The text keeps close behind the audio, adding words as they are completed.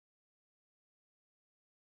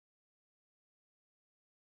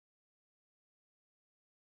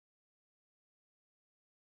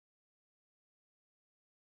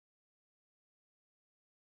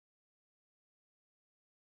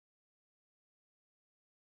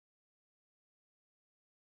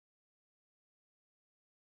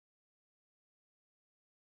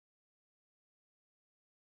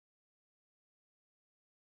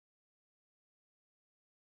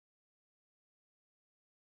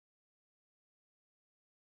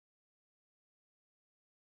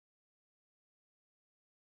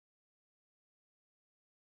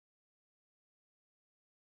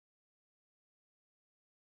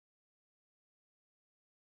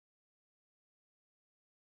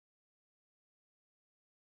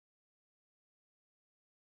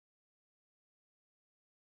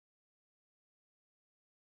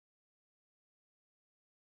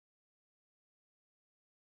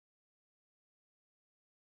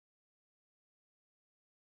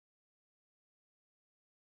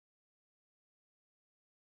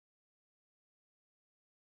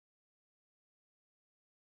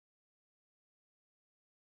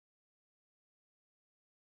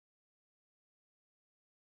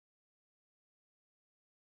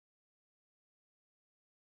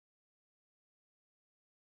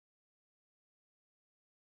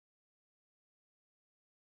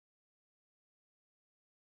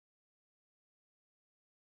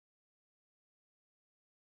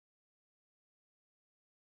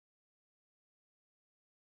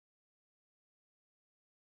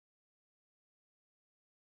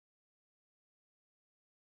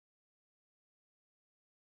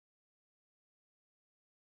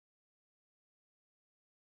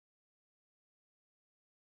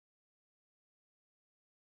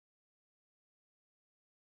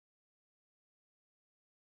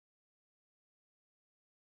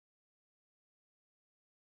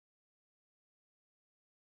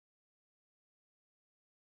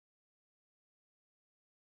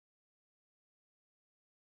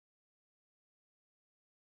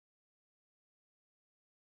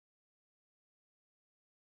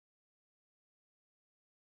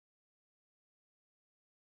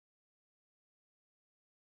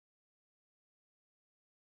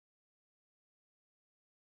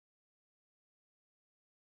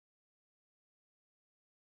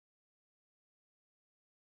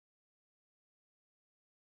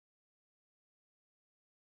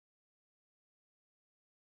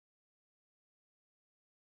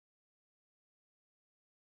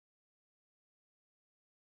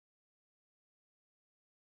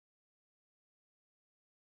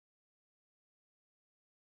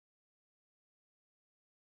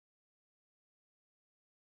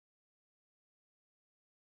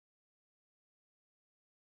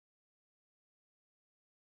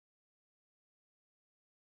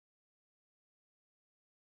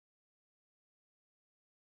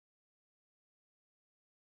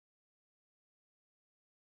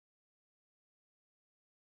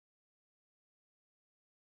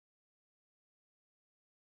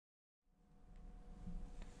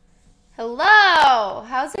Hello!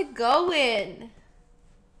 How's it going?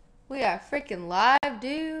 We are freaking live,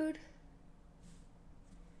 dude.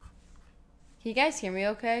 Can you guys hear me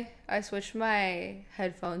okay? I switched my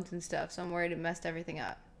headphones and stuff, so I'm worried it messed everything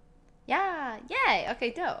up. Yeah, yay!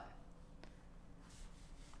 Okay, dope.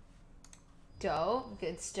 Dope,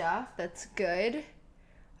 good stuff. That's good.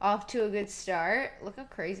 Off to a good start. Look how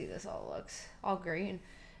crazy this all looks. All green.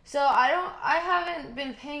 So I haven't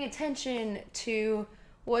been paying attention to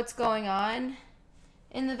what's going on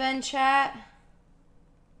in the VENN chat.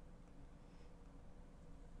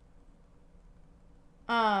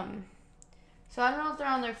 So I don't know if they're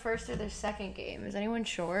on their first or their second game. Is anyone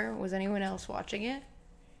sure? Was anyone else watching it?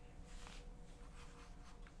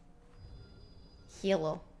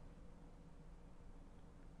 Hello.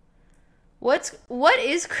 What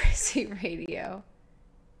is Chrissy Radio?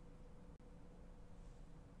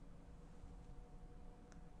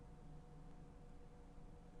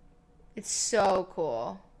 It's so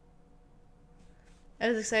cool. I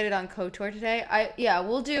was excited on KOTOR today.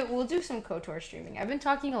 We'll do some KOTOR streaming. I've been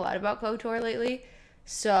talking a lot about KOTOR lately,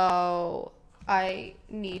 so I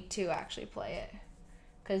need to actually play it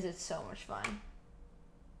because it's so much fun.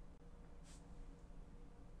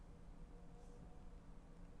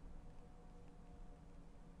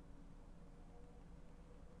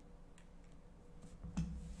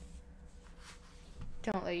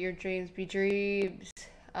 Don't let your dreams be dreams.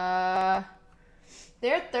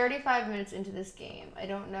 They're 35 minutes into this game. I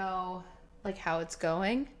don't know, like, how it's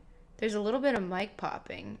going. There's a little bit of mic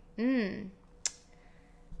popping.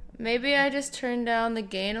 Maybe I just turned down the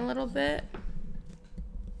gain a little bit.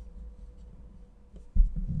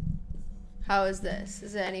 How is this?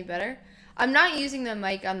 Is it any better? I'm not using the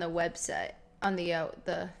mic on the website, on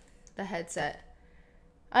the headset.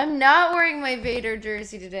 I'm not wearing my Vader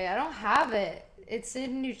jersey today. I don't have it. It's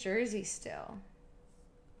in New Jersey still.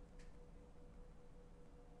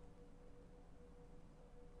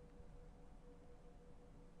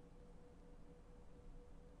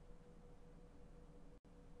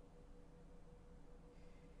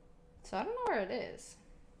 So I don't know where it is.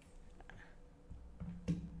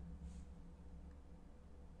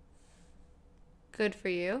 Good for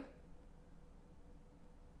you.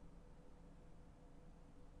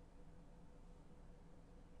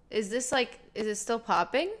 Is it still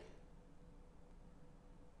popping?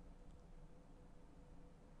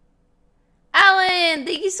 Alan,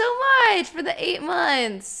 thank you so much for the 8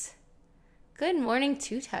 months. Good morning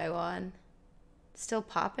to Taiwan. Still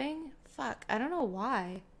popping? Fuck, I don't know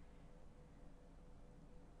why.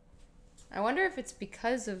 I wonder if it's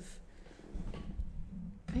because of...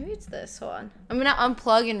 Maybe it's this. Hold on. I'm gonna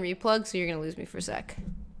unplug and replug, so you're gonna lose me for a sec.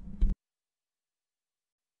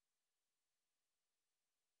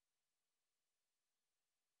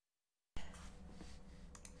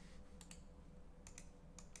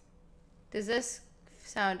 Does this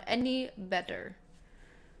sound any better?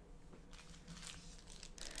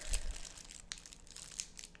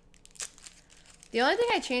 The only thing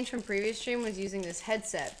I changed from previous stream was using this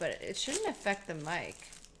headset, but it shouldn't affect the mic.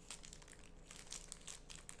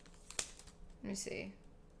 Let me see.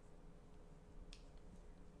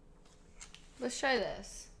 Let's try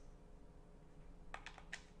this.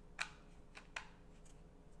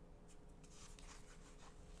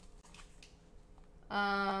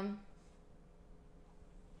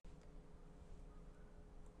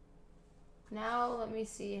 Now let me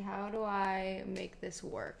see, how do I make this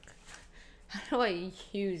work? How do I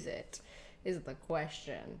use it is the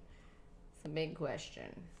question. It's a big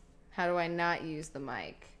question. How do I not use the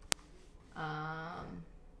mic?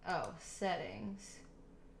 Oh, settings.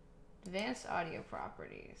 Advanced audio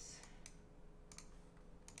properties.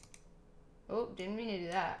 Oh, didn't mean to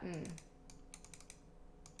do that.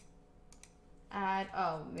 Add,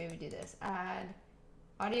 oh, maybe do this. Add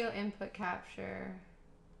audio input capture.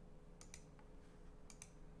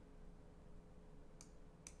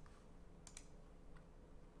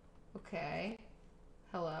 Okay.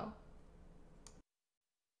 Hello.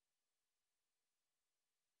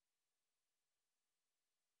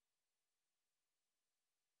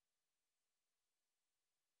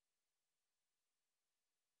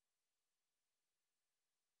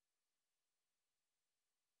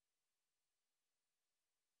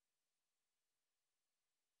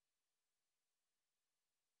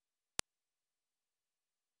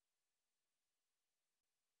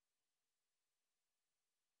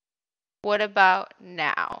 What about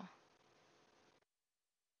now?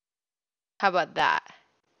 How about that?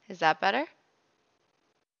 Is that better?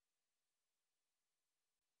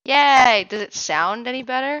 Yay! Does it sound any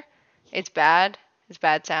better? It's bad? It's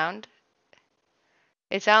bad sound?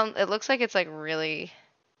 It looks like it's like really...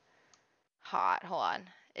 hot. Hold on.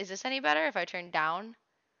 Is this any better if I turn down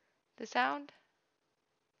the sound?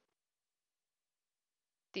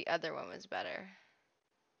 The other one was better.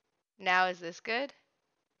 Now is this good?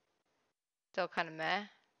 Still kind of meh.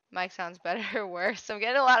 Mic sounds better or worse. I'm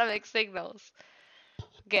getting a lot of mixed signals.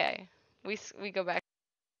 Okay, we go back.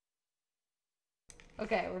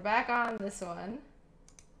 Okay, we're back on this one.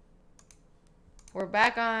 We're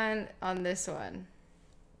back on this one.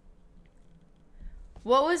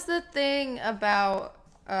 What was the thing about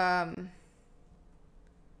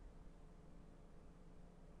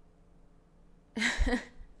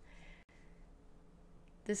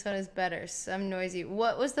this one is better. Some noisy.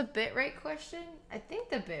 What was the bitrate question? I think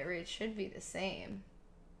the bitrate should be the same.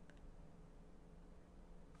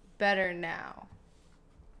 Better now.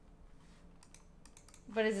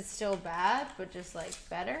 But is it still bad, but just like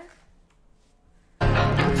better?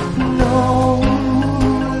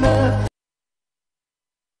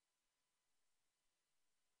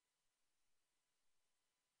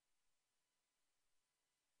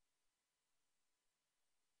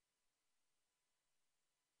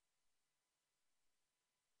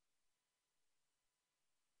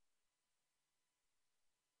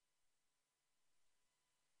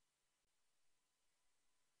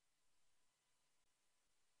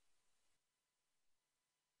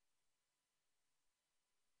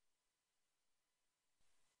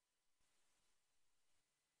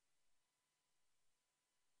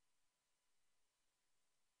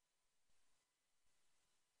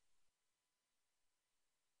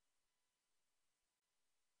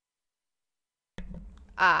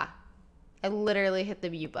 Ah, I literally hit the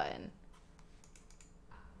mute button.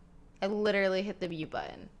 I literally hit the mute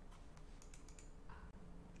button.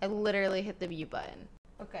 I literally hit the mute button.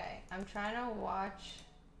 Okay, I'm trying to watch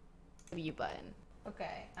the mute button.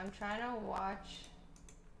 Okay, I'm trying to watch.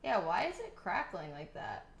 Yeah, why is it crackling like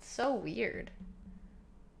that? It's so weird.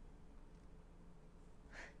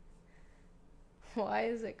 Why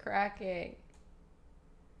is it cracking?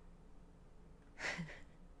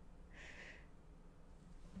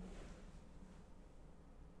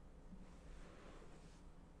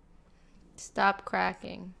 Stop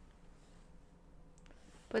cracking.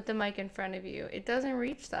 Put the mic in front of you. It doesn't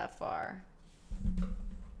reach that far.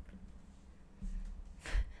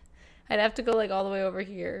 I'd have to go like all the way over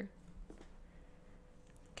here.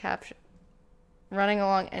 Caption. Running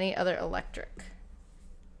along any other electric.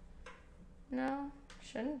 No,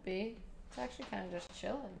 shouldn't be. It's actually kind of just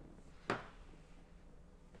chilling.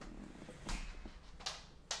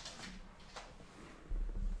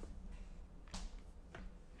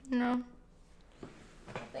 No.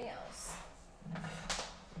 Nothing else.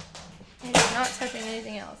 It's not touching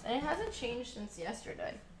anything else. And it hasn't changed since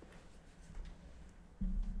yesterday.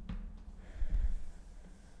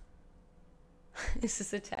 Is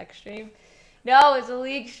this a tech stream? No, it's a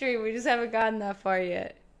league stream. We just haven't gotten that far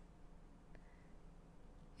yet.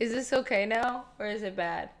 Is this okay now? Or is it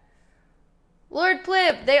bad? Lord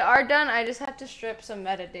Plib, they are done. I just have to strip some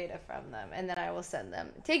metadata from them, and then I will send them.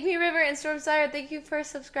 Take Me River and Stormsire, thank you for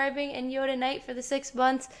subscribing, and Yoda Knight for the 6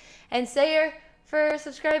 months, and Sayer for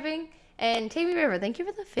subscribing, and Take Me River, thank you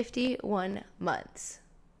for the 51 months.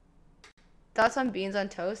 Thoughts on beans on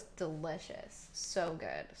toast? Delicious. So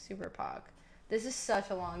good. Super pog. This is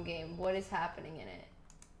such a long game. What is happening in it?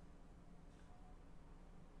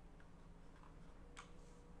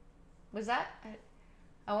 Was that...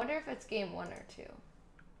 I wonder if it's game 1 or 2.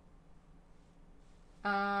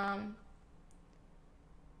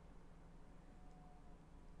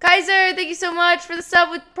 Kaiser, thank you so much for the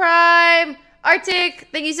sub with Prime. Arctic,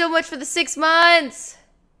 thank you so much for the 6 months.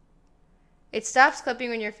 It stops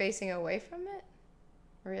clipping when you're facing away from it?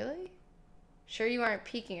 Really? Sure you aren't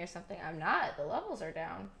peeking or something? I'm not. The levels are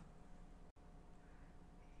down.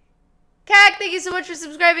 Cac, thank you so much for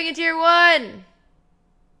subscribing in tier 1.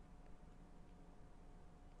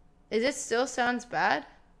 Is it still sounds bad?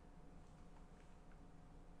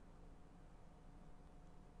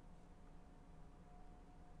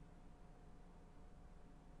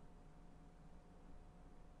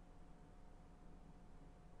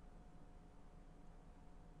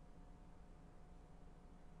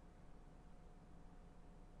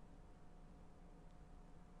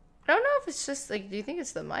 I don't know if it's just like, do you think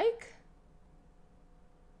it's the mic?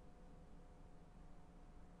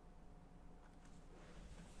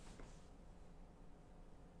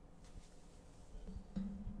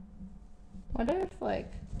 Wonder if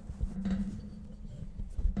like,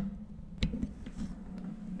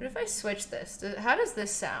 what if I switch this? How does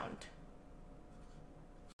this sound?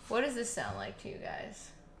 What does this sound like to you guys?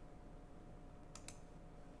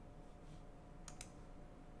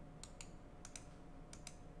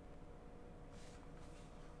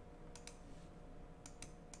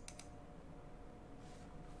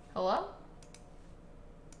 Hello?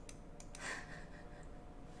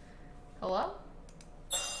 Hello?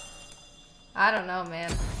 I don't know,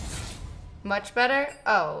 man. Much better?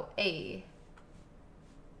 Oh, hey.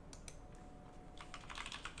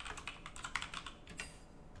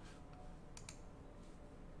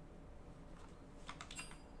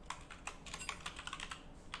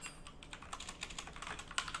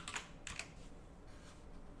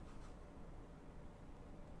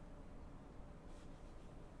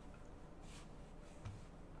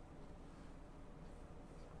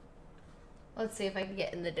 Let's see if I can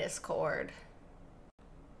get in the Discord.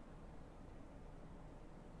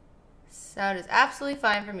 Sound is absolutely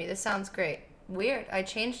fine for me. This sounds great. Weird. I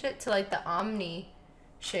changed it to like the Omni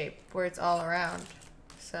shape where it's all around.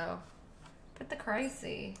 So, put the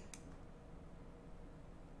Chrissy.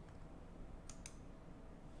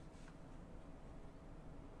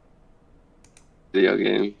 Video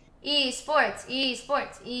game. Esports,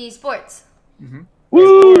 esports, esports.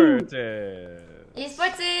 Woo!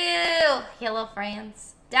 Esports. Hello,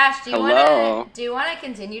 friends. Dash, do you want to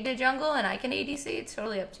continue to jungle and I can ADC? It's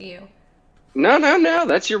totally up to you. No.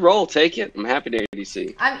 That's your role. Take it. I'm happy to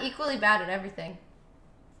ADC. I'm equally bad at everything.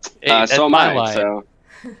 Hey, So am I. So.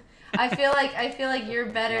 I feel like you're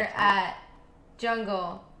better at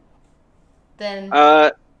jungle than.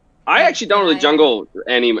 I actually don't really jungle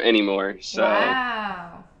anymore. So. Wow.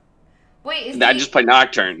 Wait, I just play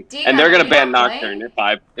Nocturne, and they're gonna ban Nocturne if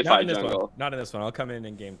I jungle. Not in this one. I'll come in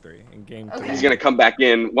game 3. In game 3. He's gonna come back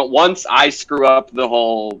in. Once I screw up the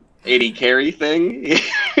whole 80 carry thing,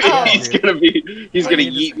 he's gonna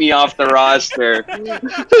yeet me off the roster.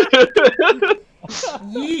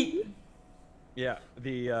 Yeet. Yeah,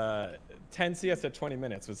 the 10 CS at 20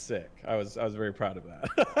 minutes was sick. I was very proud of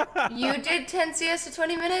that. You did 10 CS to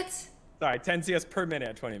 20 minutes? Sorry, 10 CS per minute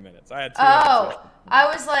at 20 minutes. I had 2. Oh, I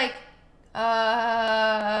was like,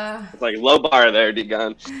 It's like low bar there,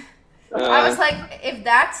 D-Gun. I was like, if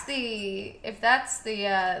that's the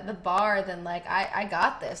bar, then like I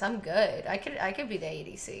got this. I'm good. I could be the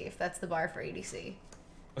ADC if that's the bar for ADC.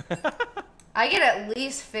 I get at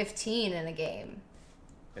least 15 in a game.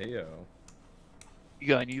 Hey yo.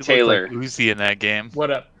 You Taylor. look like Uzi in that game. What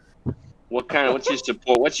up? What's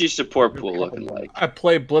your support pool looking like? I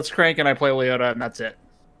play Blitzcrank and I play Leota, and that's it.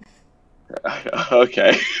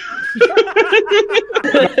 Okay.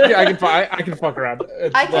 Yeah, I can fuck around.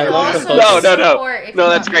 I can also no,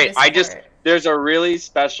 that's great. There's a really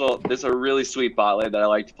sweet bot lane that I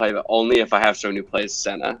like to play, but only if I have someone who plays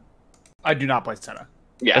Senna. I do not play Senna.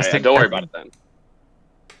 Yeah, don't worry about it then.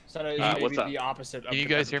 Senna is what's maybe the opposite. Can you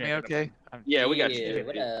guys hear me okay? Yeah, we got you.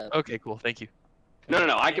 Okay, cool. Thank you.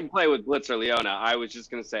 No. I can play with Blitz or Leona. I was just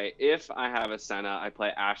gonna say, if I have a Senna, I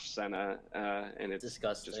play Ashe Senna, and it's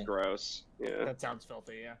disgusting. Just gross. Yeah. That sounds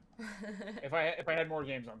filthy. Yeah. if I had more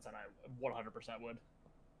games on Senna, I 100% would.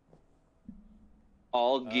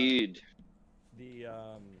 All good.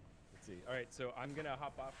 Let's see. All right, so I'm gonna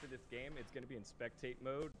hop off for this game. It's gonna be in spectate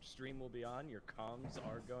mode. Stream will be on. Your comms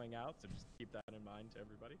are going out, so just keep that in mind to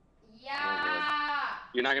everybody. Yeah.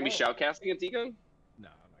 You're not gonna be shoutcasting at D-Gun? No,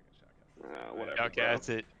 I'm not gonna shoutcast. Whatever. Shoutcast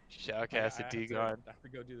it. Shoutcast it, D-Gun. I have to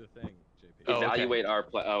go do the thing, JP. Oh, Evaluate our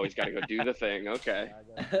play. Oh, he's got to go do the thing. Okay.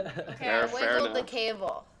 Okay, I wiggled the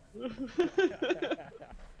cable. All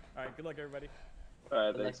right, good luck, everybody.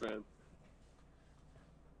 All right, thanks, man.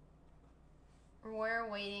 We're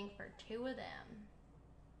waiting for 2 of them.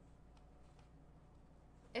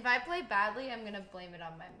 If I play badly, I'm gonna blame it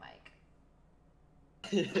on my mic.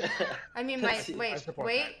 I mean, I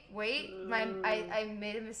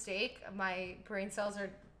made a mistake. My brain cells are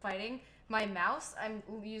fighting. My mouse, I'm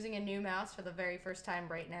using a new mouse for the very first time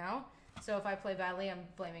right now. So if I play badly, I'm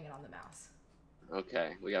blaming it on the mouse.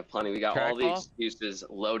 Okay, we got plenty. We got all the excuses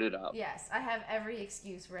loaded up. Yes, I have every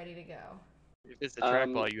excuse ready to go. If it's a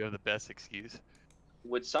trackball, you have the best excuse.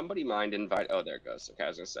 Would somebody mind invite? Oh, there it goes. Okay, I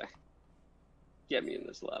was gonna say, get me in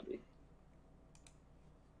this lobby.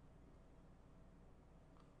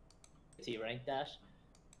 T rank dash.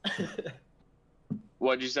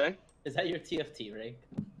 What'd you say? Is that your TFT rank?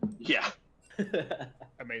 Yeah.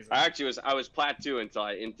 Amazing. I was plat 2 until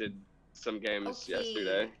I inted some games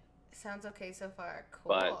yesterday. Sounds okay so far.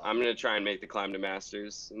 Cool. But I'm gonna try and make the climb to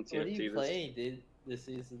Masters in TFT. What are you playing, dude, this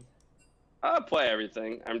season? I'll play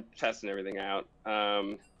everything. I'm testing everything out.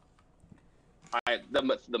 The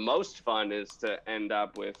most fun is to end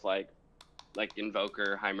up with like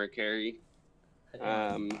Invoker, Heimer carry.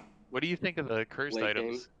 What do you think of the cursed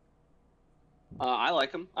items? I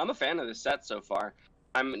like them. I'm a fan of the set so far.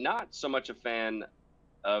 I'm not so much a fan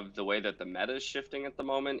of the way that the meta is shifting at the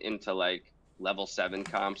moment into like level 7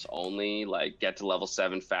 comps only, like get to level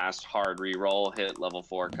 7 fast, hard reroll, hit level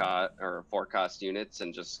 4 cost units,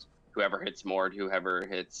 and just whoever hits Mord, whoever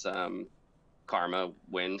hits Karma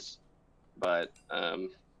wins. But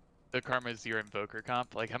The Karma is your Invoker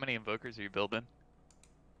comp. Like, how many Invokers are you building?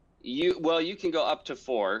 you can go up to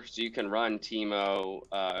 4, so you can run Teemo,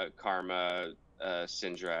 Karma,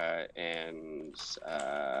 Syndra, and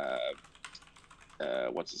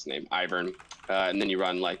what's his name, Ivern, and then you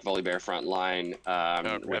run like Volibear front line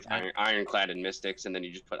with Ironclad and Mystics, and then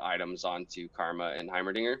you just put items onto Karma and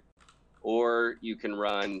Heimerdinger. Or you can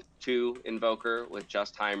run 2 Invoker with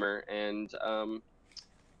just Heimer and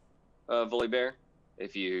Volibear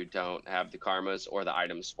if you don't have the Karmas or the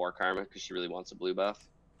items for Karma, because she really wants a blue buff.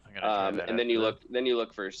 And then you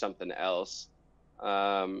look for something else.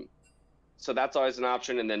 So that's always an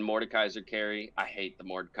option. And then Mordekaiser carry. I hate the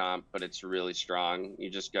Mord comp, but it's really strong.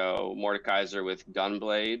 You just go Mordekaiser with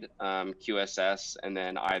Gunblade, QSS, and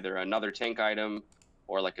then either another tank item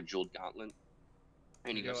or like a Jeweled Gauntlet.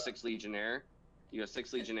 And you go 6 Legionnaire. You go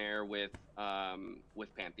 6 Legionnaire with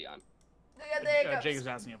Pantheon. Yeah, there it goes. Jacob's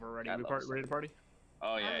asking if we're ready. Ready to party?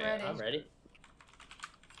 Oh yeah, I'm ready. I'm ready.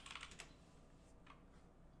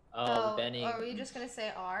 Oh, banning. Are we just gonna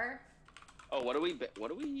say R? Oh, what are we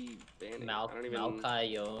banning?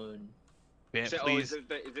 Maokai Yon. Ban, is please, it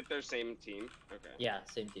their same team? Okay. Yeah,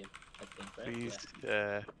 same team. I think, right? please,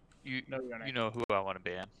 No, you know who I want to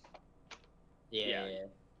ban. Yeah,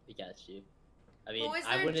 we got you. I mean, Who was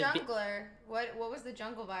their jungler? What was the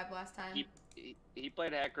jungle vibe last time? He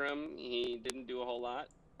played Hecarim. He didn't do a whole lot.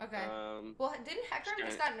 Okay. Well, didn't Hecarim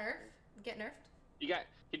just get nerfed? He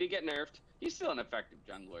did get nerfed. He's still an effective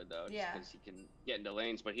jungler though, just Yeah. because he can get into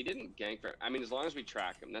lanes. But he didn't gank for. I mean, as long as we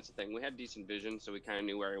track him, that's the thing. We had decent vision, so we kind of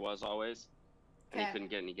knew where he was always, and he couldn't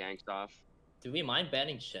get any ganks off. Do we mind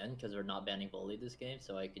banning Shen because we're not banning volley this game,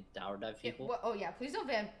 so I could tower dive people? Please don't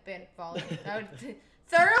ban volley. I would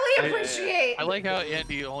thoroughly appreciate. I like how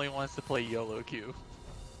Andy only wants to play YOLO Q.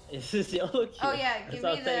 Is this YOLO Q? Oh yeah, give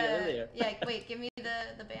me the. Yeah, wait, give me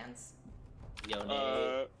the bans.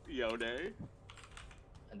 Yone. Yone.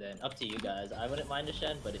 And then up to you guys. I wouldn't mind a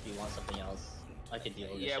Shen, but if you want something else, I could deal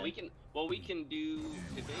with it. Yeah, we can. Well, we can do.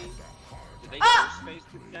 Did they get space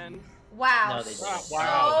to 10? Wow. No, they didn't. So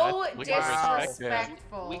Wow.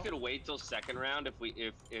 disrespectful. We could wait till second round if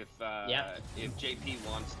JP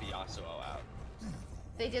wants the Yasuo out.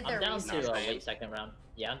 They did their I'm down research. to wait second round.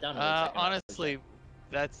 Yeah, I'm down to wait second round. Honestly,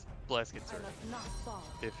 that's less concern.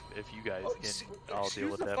 If you guys can all deal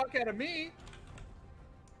with that. the fuck out of me.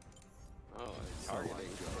 Oh, it's targeting.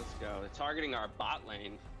 Let's go. It's targeting our bot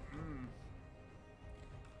lane.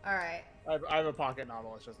 Alright. I have a pocket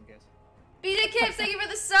novelist just in case. BJ Kips, thank you for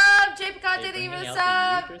the sub. JP Conte, thank you for the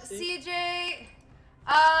sub. CJ.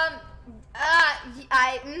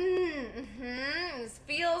 This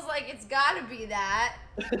feels like it's gotta be that.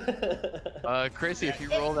 Chrissy, if you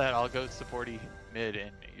roll that, I'll go supporty mid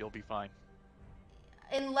and you'll be fine.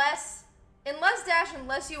 Unless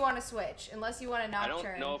you want to switch. Unless you want to nocturne. I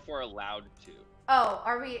don't know if we're allowed to. Oh,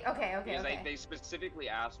 are we? Okay. Because they specifically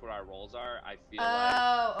asked what our roles are. I feel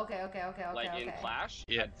okay. like in Clash,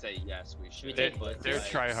 Yeah. I'd say yes, we should. They're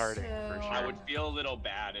try-harding for sure. I would feel a little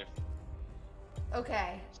bad if.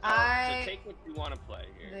 Okay, So take what you want to play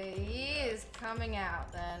here. He is coming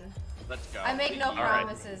out then. Let's go. I make no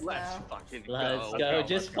promises Let's though. fucking Let's go. go.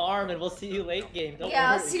 Just farm and we'll see you late game. Don't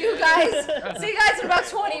Yeah, I'll worry. see you guys. See you guys in about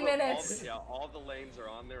 20 minutes. All the lanes are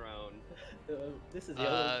on their own. This is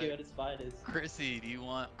YOLO Q at its finest. Chrissy, do you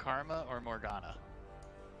want Karma or Morgana?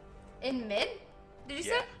 In mid? Did you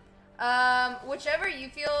say? Whichever you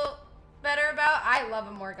feel better about. I love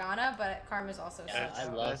a Morgana, but Karma's also Yeah, so I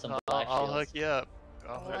love some black I'll shields. hook you up.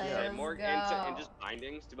 Let's More go. and just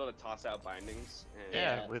bindings to be able to toss out bindings. And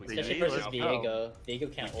Yeah, with the Especially G, versus let's Viego.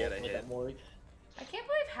 Viego can't Get ult a with hit. that Morg. I can't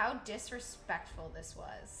believe how disrespectful this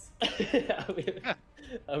was.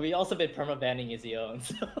 We also been perma-banning his own,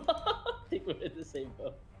 so I think we're in the same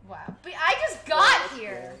boat. Wow. But I just got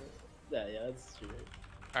here. Yeah, that's true.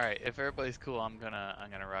 All right, if everybody's cool, I'm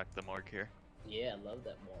gonna rock the Morg here. Yeah, I love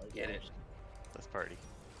that Morg. Get it. Let's party.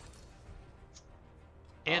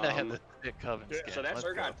 And I have the thick Coven skin. So that's Let's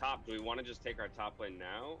Urgot go. top. Do we want to just take our top lane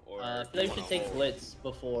now, or? I do feel you like we should wanna take hold? Blitz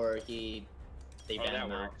before they ban that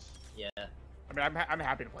him out. works. Yeah. I mean, I'm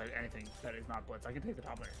happy to play anything that is not Blitz. I can take the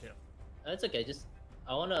top laner too. That's okay, just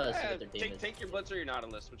I wanna see what their team is. Take your Blitz or your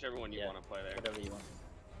Nautilus, whichever one you want to play there. Whatever you want.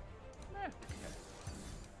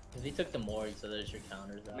 Cause he took the Morg, so there's your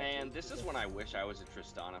counters out. Man, this is when I wish I was a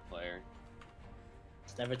Tristana player.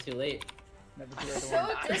 It's never too late. Never too late to So learn.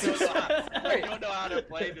 disrespectful. I don't know how to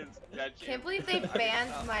play this. Can't believe they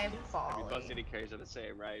banned my I mean, ball. most city carries are the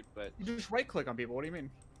same, right? But You just right click on people. What do you mean?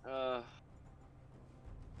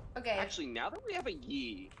 Okay. actually, now that we have a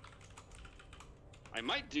Yi, I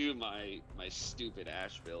might do my stupid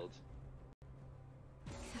Ash build.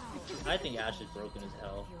 I think Ash is broken as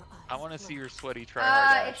hell. I want to see your sweaty try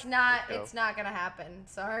hard. It's not. It's not gonna happen.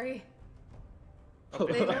 Sorry. Oh,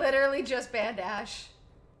 They literally just banned Ash.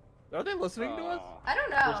 Are they listening to us? I don't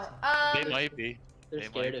know. They might be. They're They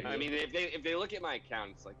scared might of be. you. I mean, if they look at my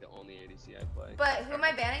account, it's like the only ADC I play. But who am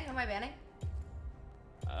I banning? Who am I banning?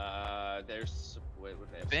 There's what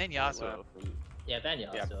would they have? Ban Yasuo. Yeah, ban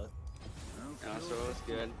Yasuo. Yeah. Yasuo is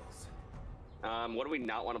good. What do we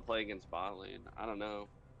not want to play against bot lane? I don't know.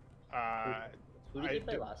 Who did they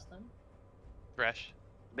play last time? Thresh.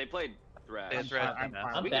 They played Thresh. Ban Thresh.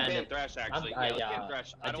 I'm We can banning. ban Thresh actually. I'm- let's yeah, ban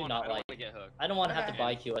Thresh. I I do don't not want like- to get hooked. I don't want to have to Okay.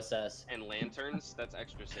 buy QSS. And lanterns, that's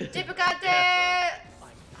extra safe. Dipicate!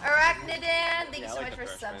 Arachnidin! Thank you Yeah, I so like much the for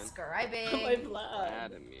Thresh, man. subscribing. My blood.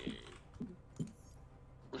 Vladimir.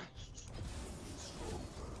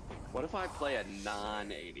 What if I play a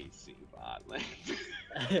non-ADC bot lane?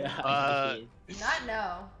 Not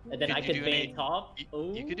no. And then I Could you can do an ban top.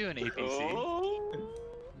 You could do an APC. Oh.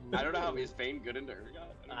 I don't know how is Vayne good into Urgot?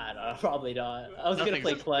 I don't know, probably not. I was gonna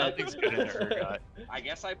play Nothing's good in Urgot. I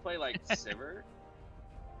guess I play like Sivir.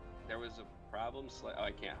 There was a problem. Oh,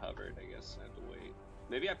 I can't hover it. I guess I have to wait.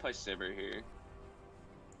 Maybe I play Sivir here.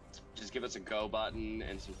 Just give us a go button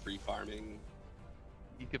and some free farming.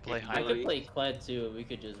 You could play I high. could play Kled too. We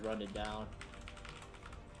could just run it down.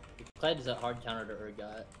 Kled is a hard counter to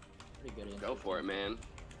Urgot. Pretty good. Go for it, man.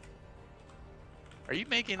 Are you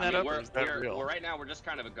making I that mean, up, or is that real? well, right now we're just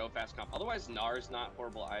kind of a go fast comp. Otherwise, Nar's not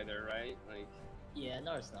horrible either, right? Like, Yeah,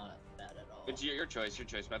 no, it's not bad at all. it's your choice,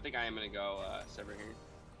 But I think I am gonna go Sivir here.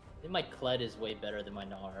 I think my Kled is way better than my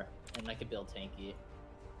Gnar, and I could build tanky.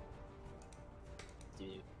 Do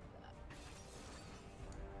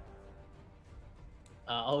that.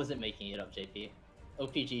 I wasn't making it up, JP.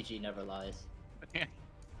 OPGG never lies.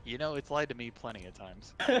 You know, it's lied to me plenty of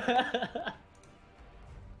times.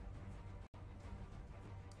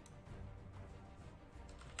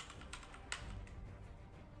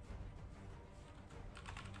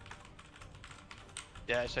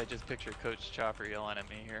 Dash, I just picture Coach Chopper yelling at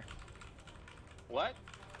me here. What?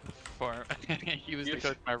 He was the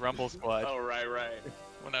coach of my Rumble squad Oh, right.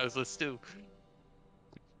 when I was with Stu.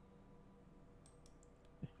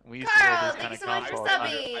 We used Carl, to roll these thank kind you of so much comps for all the time.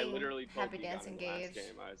 subbing. I literally told Happy you guys Dance in the last Engage. game.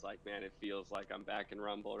 I was like, man, it feels like I'm back in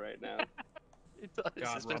Rumble right now. It's God,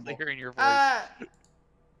 especially Rumble. hearing your voice.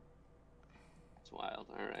 It's wild.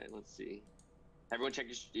 All right, let's see. Everyone check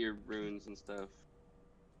your runes and stuff.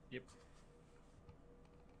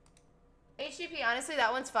 HTTP, honestly,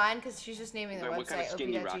 that one's fine because she's just naming the Wait, website. what kind of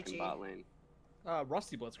skin you rocking op.gg. bot lane?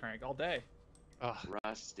 Rusty Blitzcrank all day. Ugh.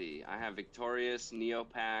 Rusty. I have Victorious,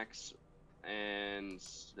 Neopax, and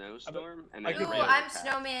Snowstorm, and I then could- Ooh, Razor I'm Pack.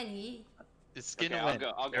 Snowman Yi. It's skin Okay, to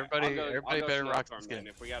I'll win. go. Everybody better rock some Snowstorm skin. then.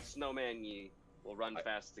 If we got Snowman Yi, we'll run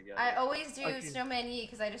fast together. I always do I can- Snowman Yi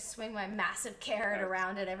because I just swing my massive carrot Carrot.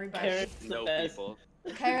 around at everybody. Carrot's the No best. people.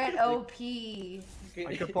 Carrot OP.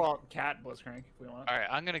 I could pull out Cat Blitzcrank if we want. Alright,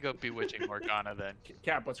 I'm gonna go Bewitching Morgana then.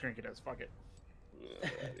 Cat Blitzcrank it is. Fuck it.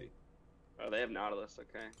 Alrighty. Oh, they have Nautilus.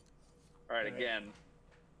 Okay. All right. Alright. Again,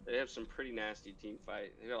 they have some pretty nasty team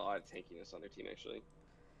fight. They got a lot of tankiness on their team actually.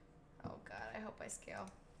 Oh god, I hope I scale.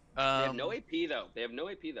 They have no AP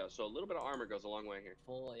though. So a little bit of armor goes a long way here.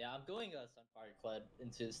 Full, yeah, I'm going Sunfire Kled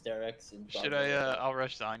into Sterex and. Should I, I'll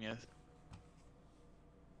rush Zanya.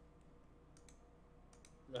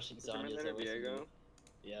 Rushing Is there Zanya. Miller Viego?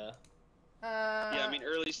 Yeah. Yeah, I mean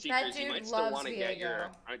early that secrets. You dude might still loves want to get your.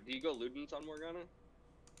 Viego. Do you go Ludens on Morgana?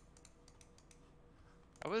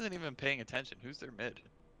 I wasn't even paying attention. Who's their mid?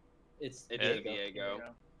 It's It's Viego. Viego.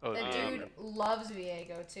 Oh, The Viego. dude loves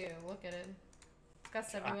Viego too. Look at it. It's got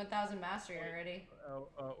 71,000 mastery already.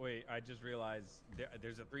 Oh, wait, I just realized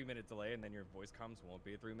there's a 3-minute delay, and then your voice comms won't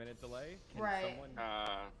be a 3-minute delay. Can Right.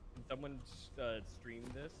 someone stream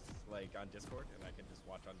this, like, on Discord, and I can just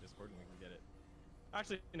watch on Discord, and we can get it?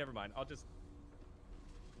 Actually, never mind. I'll just...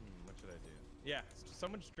 what should I do? Yeah,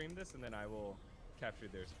 someone stream this, and then I will capture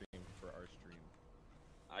their stream for our stream.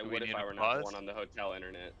 I Do we would if need I a were not pause? the one on the hotel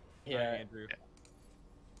internet. Hi, Yeah. Andrew.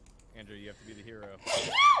 Andrew, you have to be the hero.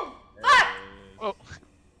 Fuck! Oh.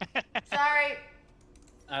 Sorry.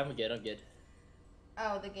 I'm good.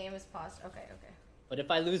 Oh, the game is paused. Okay. But if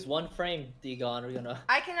I lose one frame, Degon, we're gonna.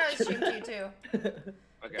 I can stream to you too.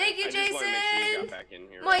 Okay. Thank you, I just wanna make sure you Jason. got back in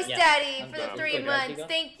here. Moist Yeah, Daddy I'm for the good. 3 Good, months. Tigo?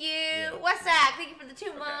 Thank you. Yeah. Wasak, thank you for the 2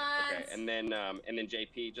 Okay, months. okay, and then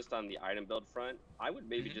JP, just on the item build front, I would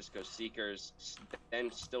maybe just go Seekers,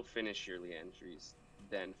 then still finish your Leandries,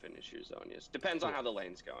 then finish your Zonias. Depends on how the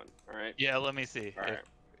lane's going. All right. Yeah, let me see. All right.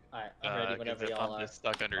 Alright, I'm ready whenever If y'all I'm are. just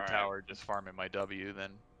stuck under Alright. tower, just farming my W,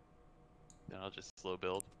 then I'll just slow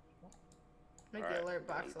build. Make Alright, the alert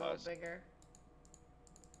box a little pause. bigger.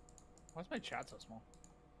 Why's my chat so small?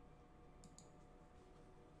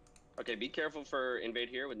 Okay, be careful for invade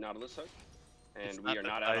here with Nautilus hook. And It's we not are the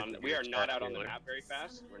not size out on of we your are not chat, out on the Taylor. map very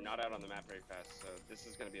fast. We're not out on the map very fast, so this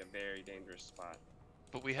is gonna be a very dangerous spot.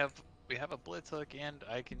 But we have a blitz hook, and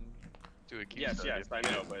I can do a Q Yes, start yes, if I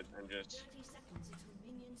needed. know, but I'm just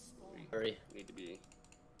Hurry. need to be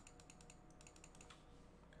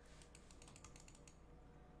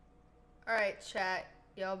Alright, chat.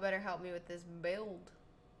 Y'all better help me with this build.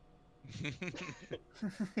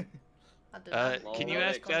 Can you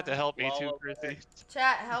ask chat to help me too, Chrissy?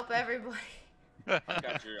 Chat, help everybody.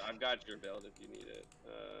 I've got your build if you need it.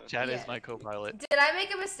 Chat Yeah. is my co-pilot. Did I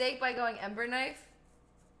make a mistake by going Ember Knife?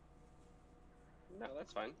 No,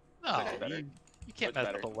 that's fine. No, Looks better. you can't Looks mess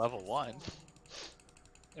up better. a level 1.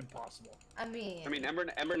 Impossible. I mean,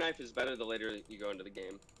 Ember Knife is better the later you go into the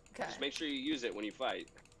game. okay. Just make sure you use it when you fight.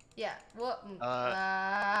 Yeah, well,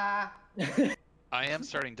 I am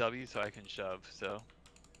starting W, so I can shove. So,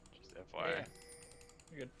 just FYI.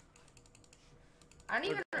 You're good. I don't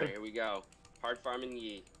even. Alright, here we go. Hard farming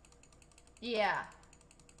ye. Yeah.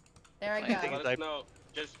 There I I think go. Let us know.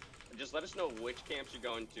 Just let us know which camps you're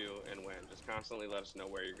going to and when. Just constantly let us know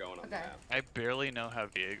where you're going on the Okay. map. I barely know how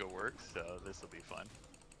Viego works, so this will be fun.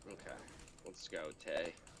 Okay. Let's go,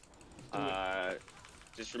 Tay.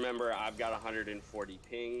 Just remember, I've got 140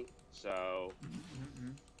 ping, so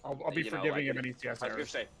I'll be you know, forgiving like of any I CS was gonna errors.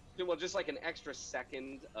 say, well, just like an extra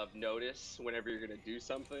second of notice whenever you're gonna do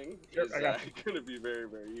something Sure, is I got you. gonna be very,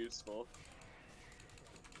 very useful.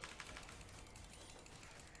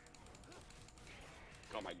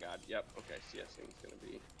 Oh my God! Yep. Okay. CSing's gonna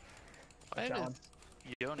be. Why challenge.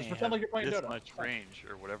 does Yoni Just have pretend like you're playing this Dota. much range,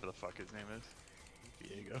 or whatever the fuck his name is?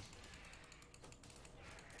 Viego.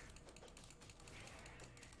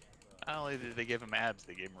 Not only did they give him abs,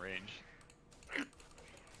 they gave him range.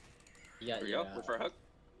 Yeah, Here we go. Look for a hook.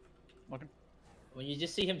 Looking. When you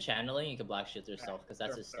just see him channeling, you can black shift yourself because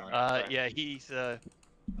that's his stun. Yeah, he's Sorry,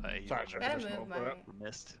 over Gotta just move move my. it.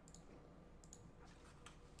 missed.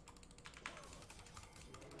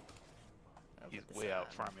 He's put this way out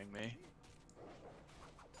on. farming me.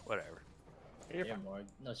 Whatever. You're Yeah, fine. more.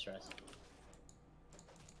 No stress.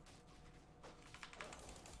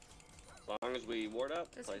 As long as we ward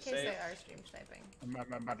up, Just play in case safe. they are stream sniping.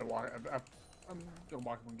 I'm about to walk. I'm gonna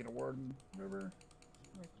walk up and get a word in river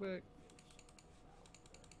real quick.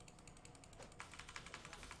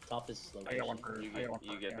 Top is slow. I got one for. You I got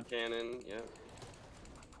one get, for. the cannon. Yeah.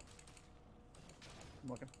 I'm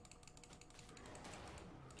looking.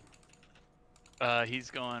 He's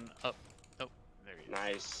going up. Oh, there he is.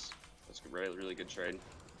 Nice. That's a really, really good trade.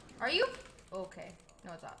 Are you? Okay.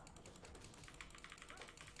 No, it's not.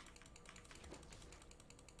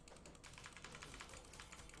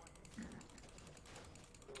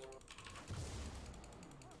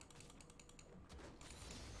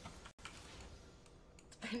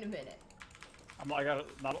 In a minute. I got it.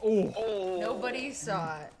 Not. Oh. Oh. Nobody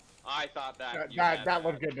saw it. I thought that. That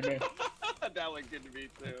looked good to me. That looked good to me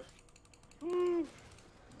too. All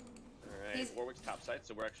right. He's- Warwick's top side,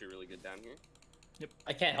 so we're actually really good down here.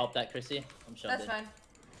 I can't help that, Chrissy. I'm shoved That's in. fine.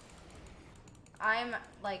 I'm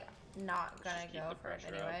like not gonna Just keep go the for it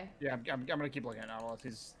pressure up. anyway. Yeah, I'm gonna keep looking at Nautilus.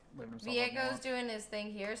 He's living himself. up Viego's more. doing his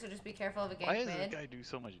thing here, so just be careful of a Why gank does this mid. guy do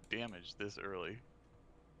so much damage this early?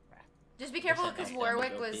 Just be careful Percent because knockdown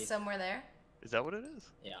Warwick is was OP. somewhere there. Is that what it is?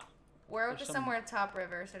 Yeah. Warwick There's is some- somewhere top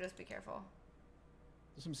river, so just be careful.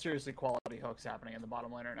 There's some seriously quality hooks happening in the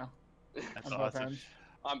bottom lane right now. That's On both awesome. ends.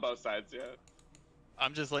 On both sides, yeah.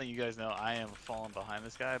 I'm just letting you guys know I am falling behind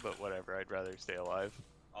this guy, but whatever. I'd rather stay alive.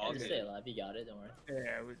 All Just good. stay alive. You got it. Don't worry.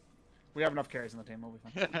 Yeah, we have enough carries on the team. We'll be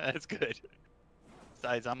fine. That's good.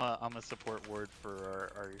 Besides, I'm a support ward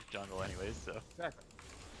for our jungle anyways, so. Exactly.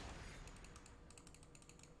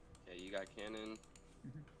 Okay, you got cannon.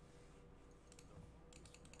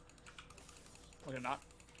 Look at not.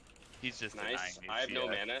 He's just Nice. denying me. I have no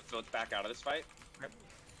CS. mana, so let's back out of this fight.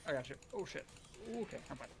 I got you. Oh shit. Okay,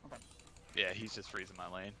 I'm fine. I'm fine. Yeah, he's just freezing my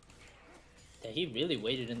lane. Yeah, he really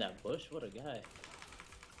waited in that bush. What a guy.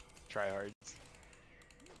 Tryhards.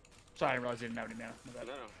 Sorry, I didn't realize he didn't have any mana. My bad.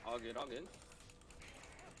 No, all good, all good.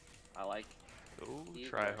 I like. Oh, He's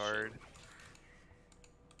try rushing. hard.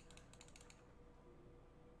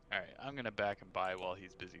 Alright, I'm gonna back and buy while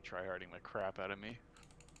he's busy tryharding the crap out of me.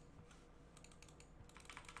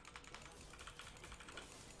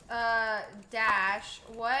 Dash,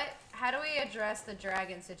 how do we address the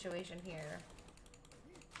dragon situation here?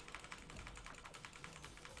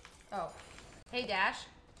 Oh. Hey, Dash.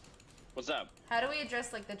 What's up? How do we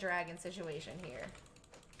address, like, the dragon situation here?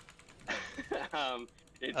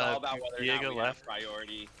 It's all about whether or not Diego we have left.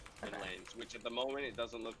 priority in lanes, which at the moment it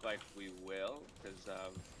doesn't look like we will, because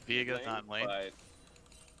Diego's not in lane.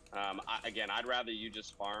 But again, I'd rather you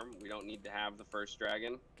just farm. We don't need to have the first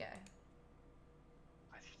dragon. Okay.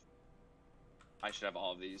 I should have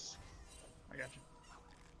all of these. I got you.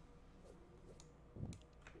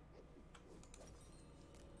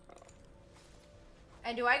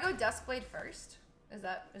 And do I go Duskblade first? Is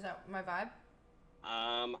that my vibe?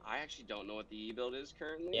 I actually don't know what the E build is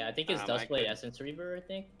currently. Yeah, I think it's Duskblade Essence Reaver, I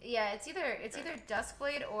think. Yeah, it's either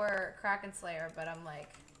Duskblade or Kraken Slayer, but I'm like,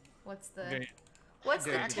 what's the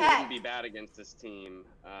Kraken tech? wouldn't be bad against this team,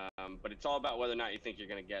 but it's all about whether or not you think you're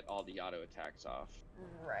gonna get all the auto attacks off.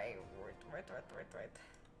 Right.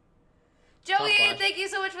 Joey, Flash. thank you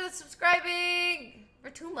so much for the subscribing for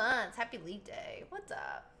 2 months. Happy League Day. What's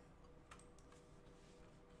up?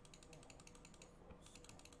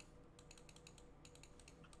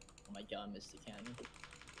 Oh my god, missed the cannon.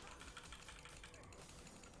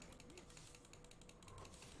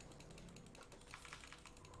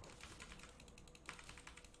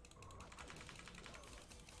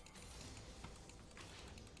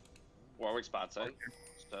 Warwick spot side,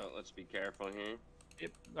 so let's be careful here.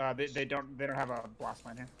 Yep. They don't have a blast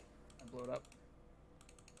mine here. I blew it up.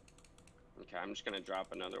 Okay, I'm just gonna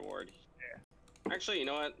drop another ward. Yeah. Actually, you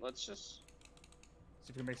know what? Let's just. See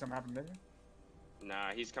if we can make something happen there.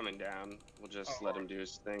 Nah, he's coming down. We'll just let him do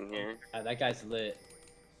his thing here. That guy's lit.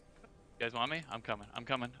 You guys want me? I'm coming. I'm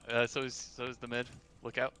coming. So is the mid.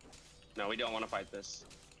 Look out. No, we don't want to fight this.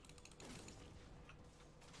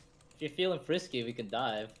 If you're feeling frisky, we can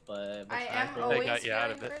dive, but... I am think- always got you out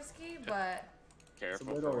feeling of it. frisky, but Careful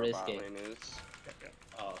little for where bot risky. lane is.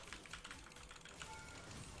 Oh.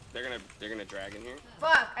 They're gonna drag in here.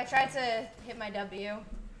 fuck! I tried to hit my W.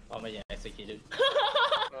 Oh my god, executed.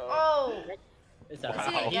 Oh! It's Wow.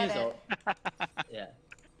 alright. Get He's it. all... Yeah.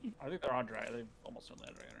 I think they're on dry. They've almost on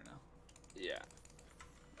that dragon right now. Yeah.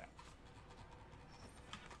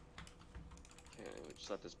 Okay, we just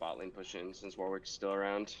let this bot lane push in since Warwick's still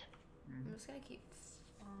around. I'm just gonna keep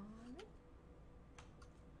farming.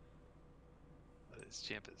 This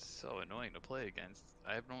champ is so annoying to play against.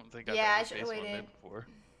 I don't think Yeah, I I've should've ever faced one waited. mid before.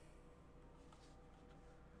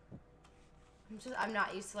 I'm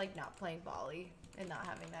not used to like not playing volley and not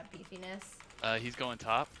having that beefiness. He's going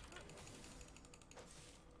top.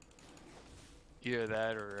 Either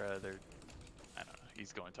that or they're... I don't know.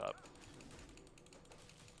 He's going top.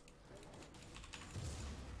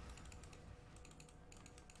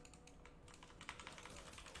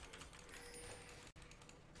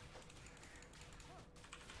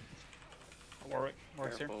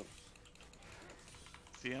 Warwick's here. Careful.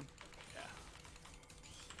 See him? Yeah.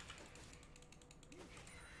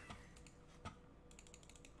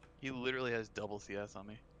 He literally has double CS on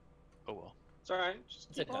me. Oh well. It's alright. Just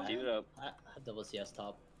It's keep, okay. keep it up. I have double CS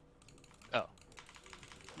top. Oh.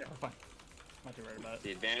 Yeah, we're fine. Not too worried about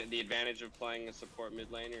it. The advantage of playing a support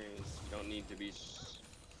mid laner is you don't need to be.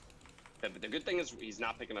 The good thing is he's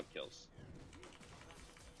not picking up kills.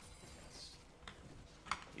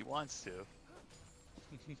 He wants to.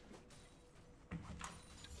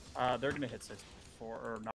 They're gonna hit 6 for,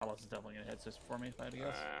 or Nautilus is definitely gonna hit 6 for me if I had to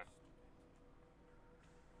guess.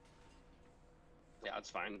 Yeah,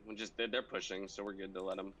 it's fine. We just they're pushing, so we're good to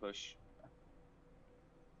let them push.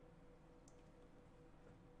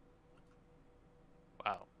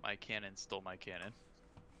 Wow, my cannon stole my cannon.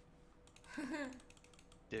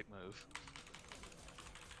 Dick move.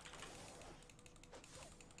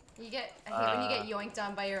 I hate when you get yoinked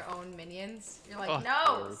on by your own minions. You're like, Oh,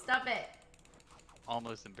 no, no. stop it.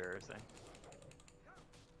 Almost embarrassing.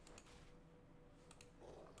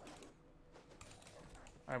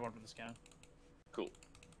 I have one for the scan. Cool.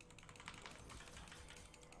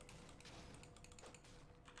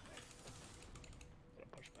 Gonna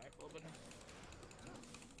push back a little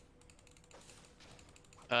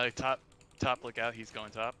bit. Top look out, he's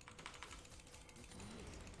going top.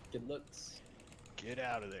 Good looks. Get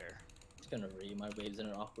out of there. Just gonna read my waves in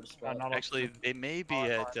an awkward spot. Nautilus. Actually, they may be Oh,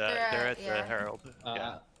 at, They're they're at- at yeah. the Herald.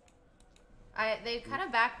 Yeah. They kind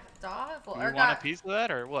of backed off. Well, You or want got, a piece of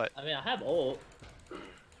that or what? I mean, I have ult.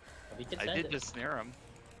 We can I send did it. just snare him.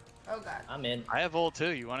 Oh god. I'm in. I have ult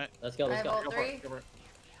too, you want it? Let's go, I let's have go. ult Go for it, 3. go for it.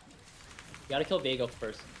 You gotta kill Viego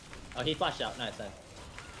first. Oh, he flashed out. Nice, nice.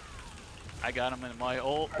 I got him in my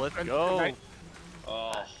ult. Let's go.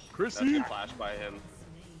 Oh, Chrissy. that's a flash by him.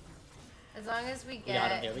 As long as we got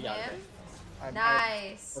get him here, we got him him.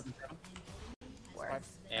 Nice. Five.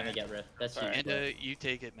 And we get Rift. That's Sorry. huge. And you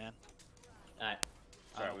take it, man. Alright.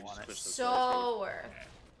 I Sorry, don't we want just it. pushed this So worth.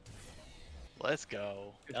 Let's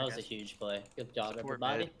go. That was a huge play. Good job, Support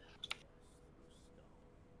everybody. mid.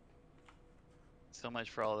 So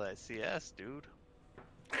much for all that CS, dude.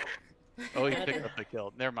 Oh, he picked up the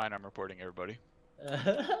kill. Never mind, I'm reporting everybody.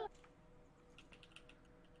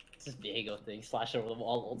 It's this Diego thing. Slash over the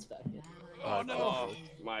wall, ults back in. Oh no! Oh,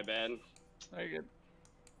 my bad. Very good.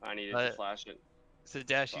 I needed to flash it. So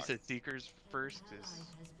Dash, you Fuck. said Seekers first?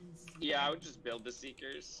 Yeah, I would just build the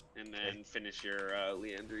Seekers and then finish your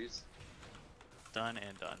Leandries. Done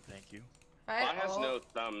and done, thank you. Bot has no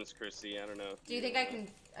thumbs, Chrissy. I don't know. Do you think I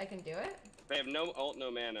can do it? They have no ult,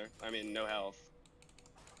 no mana. I mean, no health.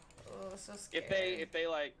 Oh, so scared. If they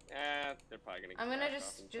like, they're probably gonna. I'm gonna get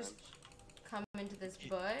just come into this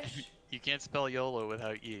bush. You can't spell YOLO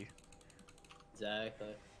without E. Exactly.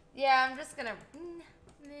 Yeah, I'm just gonna.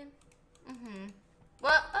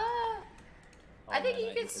 Well, I think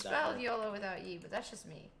you can spell YOLO without E, but that's just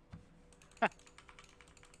me.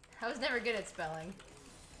 I was never good at spelling.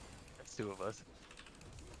 That's two of us.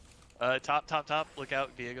 Top. Look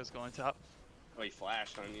out, Diego's going top. Oh, he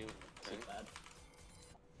flashed on you. So bad.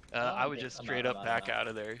 I would okay, just I'm straight out, up I'm back out. out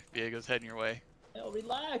of there. Diego's heading your way. Yo,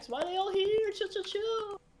 relax. Why are they all here?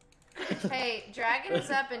 Chill. Hey, Dragon is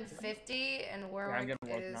up in 50, and Warwick Dragon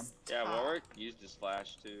working on. is Yeah, top. Warwick used his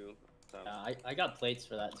flash too. So. I got plates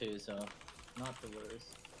for that too, so not the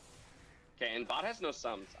worst. Okay, and bot has no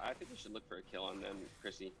sums. I think we should look for a kill on them,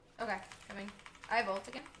 Chrissy. Okay, coming. I have ult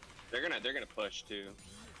again. They're gonna push too.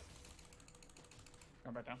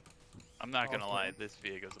 Come back down. I'm not gonna Okay. lie, this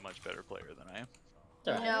Diego's a much better player than I am. It's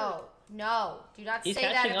alright. No, do not He's say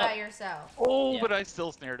that catching about up. yourself. Oh, Yeah. but I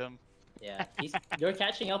still snared him. Yeah, you're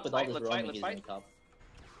catching up with all this Let's fight, roaming let's he's fight. in top.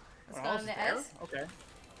 Let's What go else on is the there? S. Okay.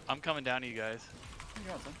 I'm coming down to you guys, You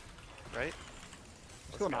want some? right?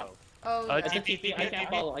 Let's go now. Oh, Uh, yeah. That's a TP. I can't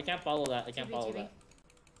follow. I can't follow that. I can't TP. follow that.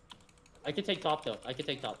 I can take top though. I can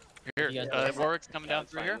take top. Here, You guys- Warwick's coming down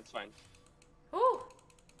That's through fine, here. That's fine. Ooh.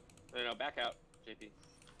 No, back out, JP.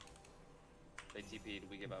 They TP'd.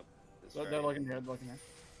 We give up. This They're dragon. looking here. They're looking here.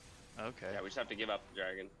 Okay. Yeah, we just have to give up the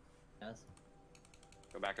dragon. Yes.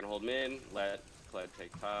 Go back and hold mid. Let Kled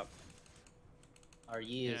take top.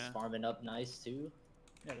 RE is Yeah. farming up nice too.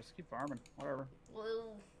 Yeah, just keep farming. Whatever.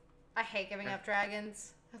 Woo. I hate giving up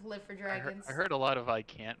dragons. I live for dragons. I heard a lot of I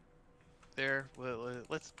can't there. Well,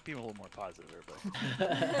 let's be a little more positive,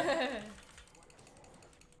 everybody.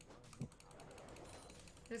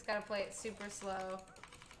 Just gotta play it super slow.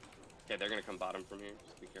 Okay, they're gonna come bottom from here.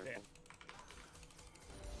 Just be careful. Yeah.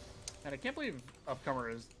 And I can't believe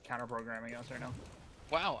Upcomer is counter-programming us right now.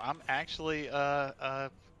 Wow, I'm actually a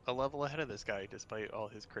level ahead of this guy despite all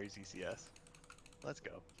his crazy CS. Let's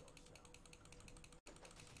go.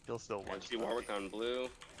 He'll still I win. see Warwick on blue.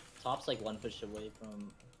 Top's like one push away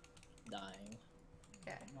from dying,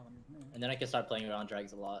 Okay. and then I can start playing around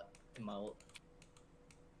drags a lot in my ult.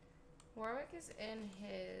 Warwick is in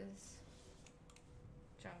his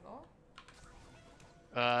jungle.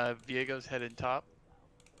 Viego's headed top.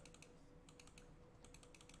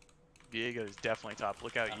 Viego's definitely top.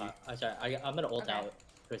 Look out, I'm sorry. I'm gonna ult Okay. out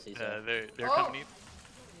Chrissy. you. So. They're Oh! coming.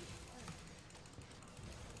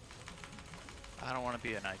 I don't want to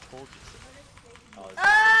be an I told you so. Oh, it's-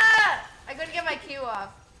 Ah! I couldn't get my Q off.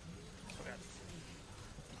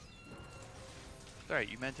 Alright,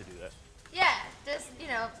 you meant to do that. Yeah, just,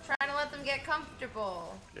 trying to let them get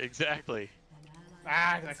comfortable. Exactly.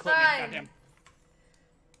 Ah, I It's clipped me. fine. Goddamn.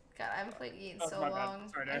 God, I haven't played E in Oh, so my bad.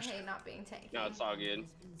 long. Sorry, I Dash. hate not being tanky. No, it's all good.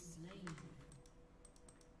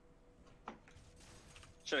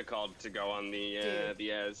 Should have called to go on Dude.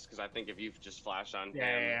 the Ez, because I think if you just flash on Yeah,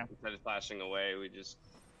 him yeah. instead of flashing away, we just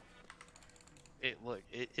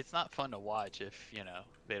It's not fun to watch if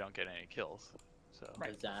they don't get any kills. So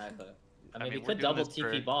Right. Exactly. I I mean, mean, we we're could doing double this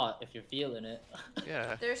TP for- bot if you're feeling it.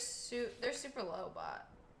 yeah. They're super low, bot.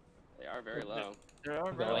 they are very low.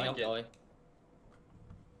 I'm going. I'm it. going.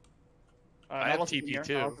 I have Novel's in TP here.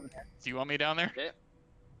 too. Novel's in here. Do you want me down there? Yeah.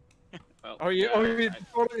 Well, Oh, you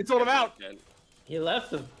sold him out. He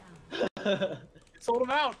left him. You sold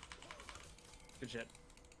him out. Good shit.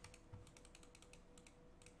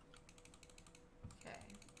 Okay.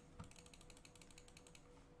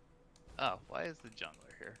 Oh, why is the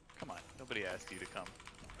jungler here? Come on, nobody asked you to come.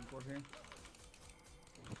 Unfortunately.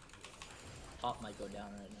 Top might go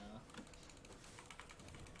down right now.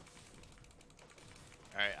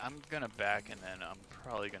 Alright, I'm gonna back and then I'm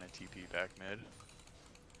probably gonna TP back mid.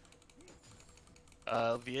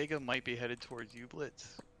 Viego might be headed towards you,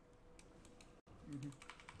 Blitz. Mm-hmm.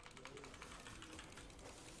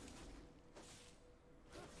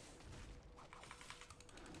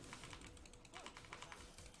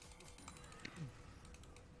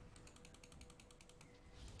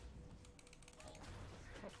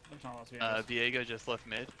 There's not lots of Viego just left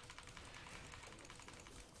mid.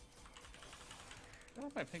 Get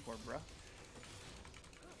off my pink ward, bro.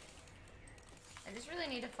 I just really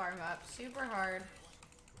need to farm up super hard.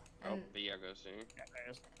 Oh, And Viego soon. Yeah, there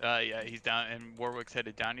it is. Yeah, he's down, and Warwick's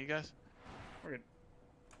headed down. You guys? We're good.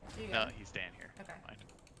 you No, go. he's staying here. Okay. Fine.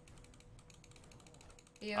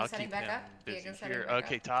 Viego's heading keep back him up. busy Viego's here. heading back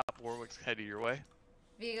Okay, up. top. Warwick's headed your way.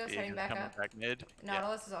 Viego's heading back coming up. back mid. Yeah.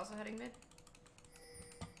 Nautilus is also heading mid.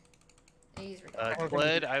 And he's recovering.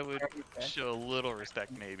 Kled, I would show a little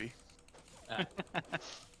respect, maybe. I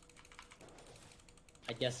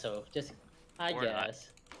guess so. Just, I Or not.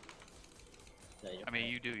 guess. No, you're I mean,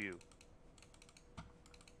 fine. you do you.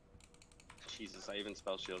 Jesus, I even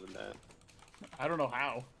spell shielded that. I don't know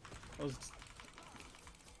how. I was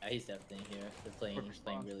Yeah, he's definitely here. They're playing. He's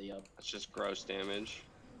playing really up. That's just gross damage.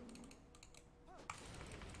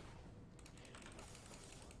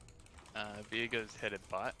 Viego's headed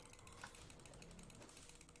bot.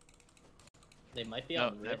 They might be No,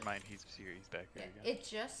 on never Rift. mind. He's here. He's back Yeah, there again. it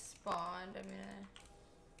just spawned. I'm gonna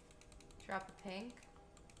drop a pink.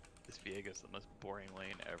 This Viego's the most boring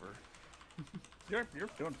lane ever. you're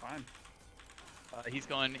doing fine. He's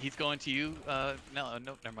going to you. No,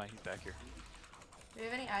 never mind. He's back here. Do we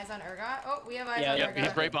have any eyes on Urgot? Oh, we have eyes Yeah, on yeah, Urgot.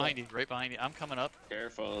 He's right behind you. Right behind you. I'm coming up.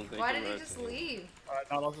 Careful. they Why can did he just rotate. leave?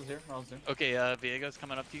 Nautilus is here. Nautilus is here. Okay, Viego's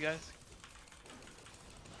coming up to you guys.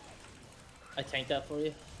 I tanked that for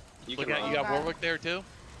you. You Look can at run. you. Got God. Warwick there too.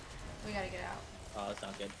 We gotta get out. Oh, that's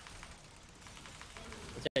not good.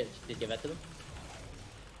 Did you give that to them?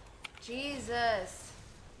 Jesus.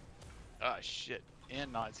 Ah shit.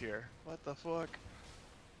 And Not's here. What the fuck?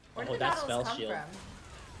 Where Oh, did the that's battles spell come shield.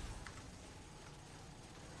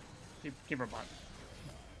 from? Keep her bot.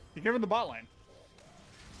 You give her the bot lane.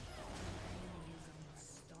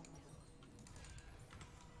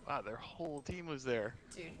 Wow, their whole team was there.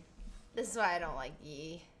 Dude, this is why I don't like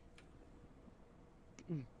Yi.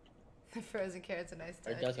 The frozen carrot's a nice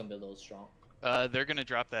Or touch. does gonna be a little strong. They're gonna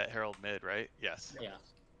drop that Herald mid, right? Yes. Yeah.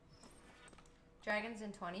 Dragons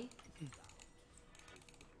in 20.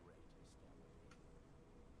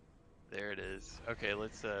 There it is. Okay,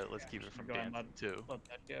 let's keep it from Go ahead and dancing too. Let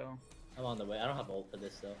that go. I'm on the way. I don't have ult for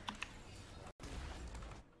this though.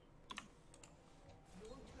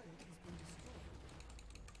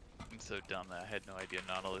 I'm so dumb that I had no idea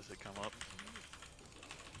Nautilus had come up.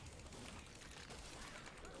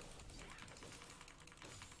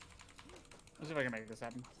 Let's see if I can make this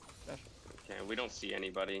happen. Dash. Okay, we don't see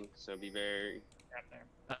anybody, so be very. Right there.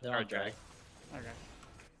 They're Alright, on drag. Okay.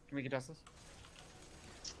 Can we contest this?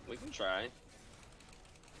 We can try.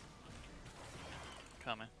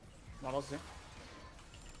 Coming. Nautilus is here.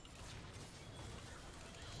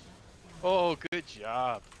 Oh, good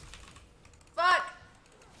job. Fuck!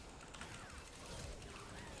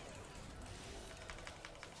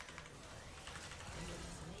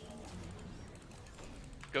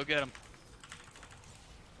 Go get him.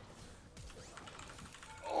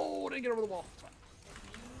 Oh, didn't get over the wall. It's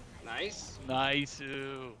fine. Nice. Nice.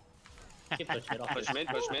 Keep pushing it. I'll Push push. mid,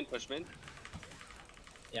 push mid, push mid.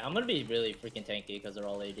 Yeah, I'm gonna be really freaking tanky because they're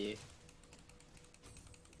all AD.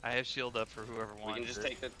 I have shield up for whoever We wants can just it.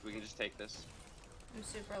 take this. We can just take this. I'm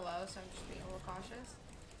super low, so I'm just being a little cautious.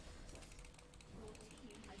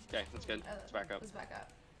 Okay, that's good. Let's back up. Let's back up.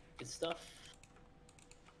 Good stuff.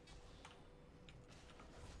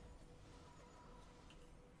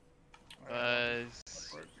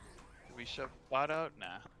 Did we shove bot out?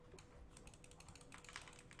 Nah.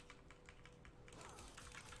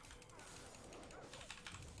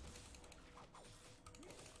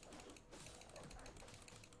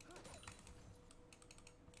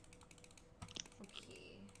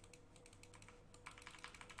 Okay.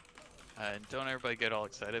 And don't everybody get all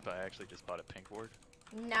excited, but I actually just bought a pink ward.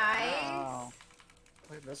 Nice. Wow.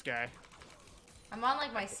 Look at this guy. I'm on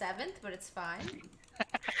like my 7th, but it's fine.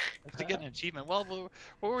 To get an achievement. Well,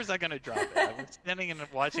 where was I gonna drop it? I was standing and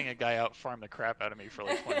watching a guy out farm the crap out of me for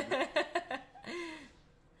like 20 minutes.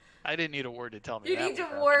 I didn't need a ward to tell me You that need to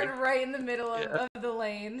was ward happening. right in the middle of, Yeah. of the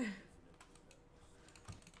lane.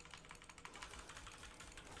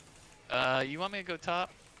 You want me to go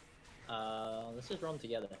top? Let's just run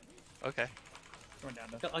together. Okay. Going down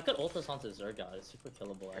to. I could ult this onto Zergod. It's super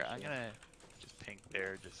killable. Here, I'm Actually. gonna just pink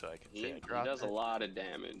there just so I can He, say I he dropped does a it. lot of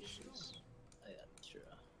damage. It's Yeah, sure.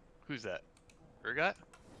 Who's that? Urgot?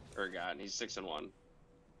 Urgot, he's 6-1.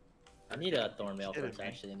 I need a Thornmail Kidding first, me.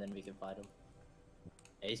 actually, and then we can fight him.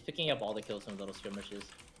 Yeah, he's picking up all the kills from little skirmishes.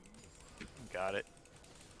 Got it.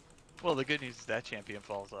 Well, the good news is that champion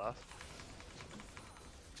falls off.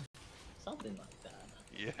 Something like that.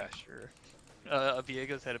 Yeah, sure.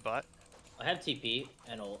 Viego's headed bot. I have TP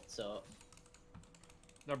and ult, so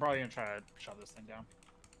They're probably gonna try to shove this thing down.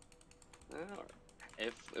 Well,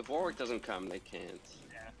 if Warwick doesn't come, they can't.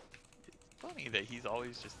 Yeah. It's funny that he's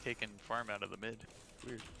always just taking farm out of the mid.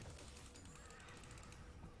 Weird.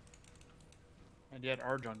 And yet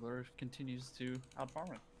our jungler continues to outfarm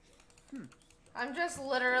it. I'm just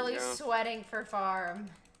literally Yeah. sweating for farm.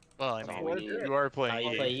 Well, I That's mean, all we need. you are how playing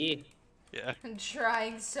you E. play E. Yeah. I'm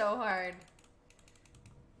trying so hard.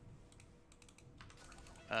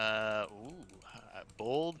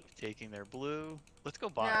 Bold taking their blue. Let's go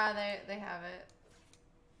bot. Nah, they have it.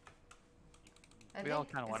 I We all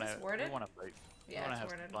think- kind of is want this to. worded? We want to fight. We Yeah, want to it's have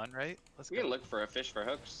worded. some fun, right? Let's We go. can look for a fish for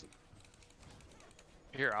hooks.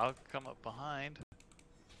 Here, I'll come up behind.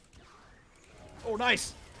 Oh,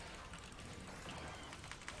 nice!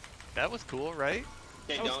 That was cool, right?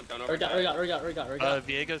 Okay, don't Urgot.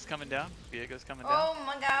 Viego's coming down. Viego's coming down. Oh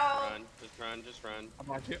my god. Run, just run, I'm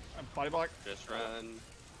blocked here. I'm body block. just run.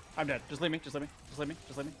 I'm dead. Just leave me. Just leave me. Just leave me.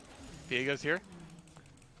 Just leave me. Viego's here.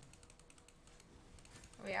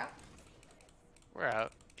 Are we out? We're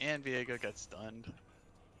out. And Viego got stunned.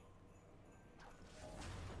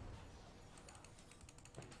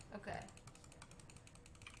 Okay.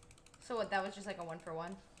 So what, that was just like a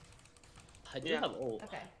 1-for-1? I do Yeah. have ult.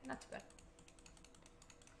 Okay, not too bad.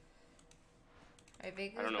 Alright,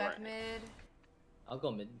 Big I don't goes know back where- mid. I'll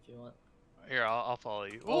go mid if you want. Here, I'll follow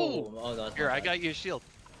you. Oh, oh no, that's Here, not I bad. got you a shield.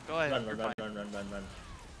 Go ahead. Run, you're run, fine. run.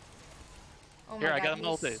 Oh my Here, god, I got him he's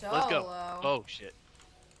ulted. so Let's go. low. Oh, shit.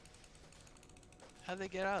 How'd they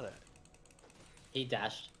get out of that? He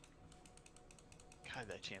dashed. God,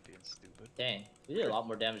 that champion's stupid. Dang, we did a lot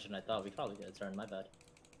more damage than I thought. We probably could have turned. My bad.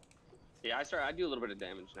 Yeah, I do a little bit of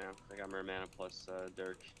damage now. I got Mermana plus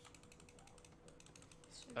Dirk.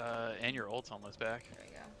 And your ult's almost back. There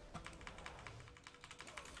we go.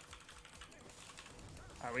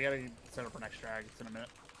 Alright, we gotta set up our next drag. It's in a minute.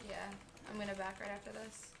 Yeah, I'm gonna back right after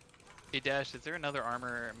this. Hey, Dash, is there another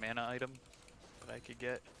armor mana item that I could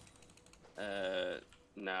get?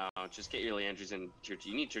 No, just get your Leandries in tier 2.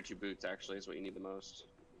 You need tier 2 boots, actually, is what you need the most.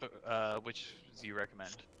 Which do you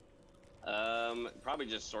recommend? Probably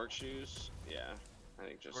just Sork shoes. Yeah, I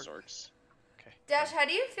think just Sork? Sorks. Okay. Dash, how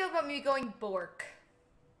do you feel about me going Bork?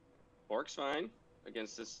 Bork's fine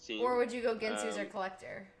against this team. Or would you go Gensu's or Um,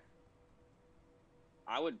 Collector?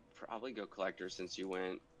 I would probably go Collector since you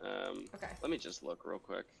went. Okay. Let me just look real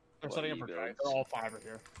quick. They're what setting up he for drag. builds. They're all 5 right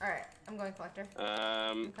here. Alright, I'm going Collector.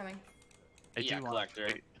 I'm coming. I Yeah, do want Collector.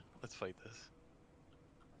 Wait, let's fight this.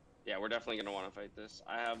 Yeah, we're definitely gonna want to fight this.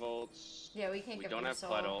 I have ults. Yeah, we can't We give don't him have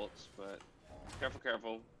soul. Kled ults, but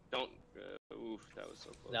careful. Don't. Oof, that was so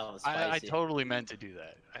close. That was I spicy. totally meant to do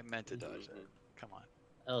that. I meant to dodge that. Mhm. Come on.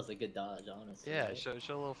 That was a good dodge, honestly. Yeah, show a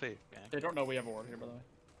little faith, man. They don't know we have a ward here, by the way.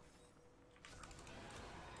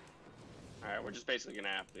 Alright, we're just basically gonna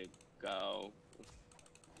have to go.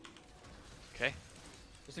 Okay.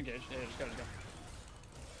 Just engage. Yeah, just gotta go.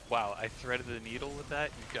 Wow, I threaded the needle with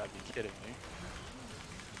that? You've got to be kidding me.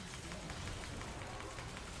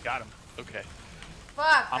 Got him. Okay.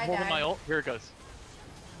 Fuck, I'm I holding died. my ult. Here it goes.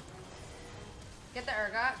 Get the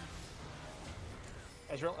Urgot.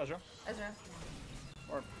 Ezreal. Ezra.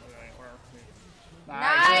 Or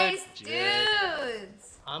Nice, Shit.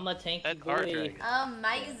 dudes! I'm a tanky That boy. art dragon.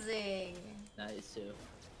 Amazing. Nice too.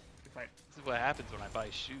 Good fight. This is what happens when I buy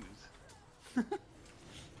shoes.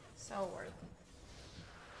 So worth.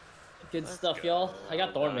 Good Let's stuff, go. y'all. I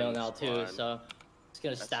got Thornmail Nice now too, one. so just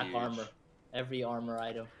gonna That's stack huge. armor. Every armor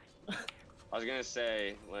item. I was gonna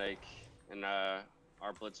say, like, and our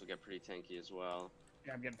blitz will get pretty tanky as well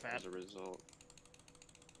Yeah, I'm getting fat. as a result.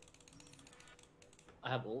 I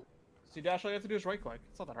have ult. See, Dash, all you have to do is right click.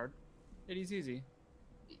 It's not that hard. It is easy.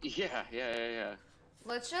 Yeah.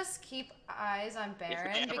 Let's just keep eyes on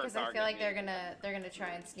Baron ever because I feel target like me. they're gonna try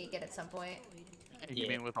and sneak it at some point. You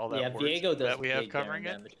mean with all that Yeah, wards Viego does that we have big covering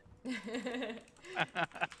Baron it? damage. I'm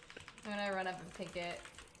gonna run up and pick it.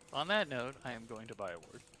 On that note, I am going to buy a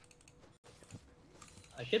ward.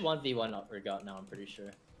 I could 1v1 Urgot now, I'm pretty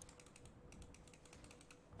sure.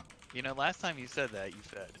 You know, last time you said that, you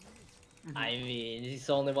said. I mean, it's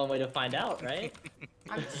only one way to find out, right?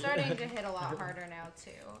 I'm starting to hit a lot harder now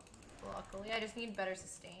too. Luckily, I just need better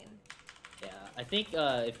sustain. Yeah, I think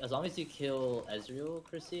if as long as you kill Ezreal,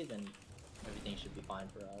 Chrissy, then everything should be fine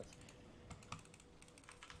for us.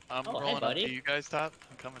 I'm Oh, hey, rolling up buddy. to you guys top.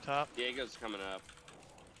 I'm coming top. Diego's coming up.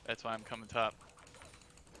 That's why I'm coming top.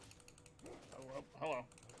 Oh, hello.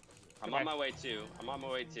 I'm on my way too. I'm on my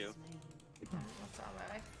way too. What's on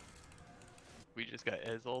my way? We just got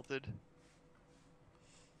ulted.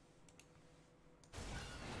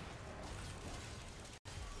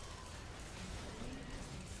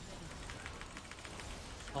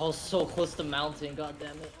 Oh, so close to mountain, god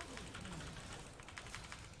damn it.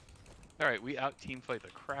 Alright, we out team fight the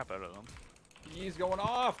crap out of them. He's going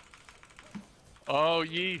off. Oh,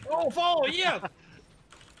 Yee! Oh, follow, yeah.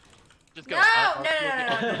 Just go. No! I'll No, shield no, you.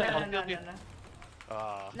 no, no, no, I'll no, no, shield no, you.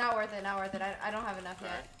 no. Not worth it, not worth it. I don't have enough yet.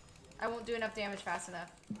 Alright. I won't do enough damage fast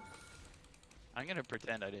enough. I'm gonna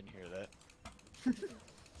pretend I didn't hear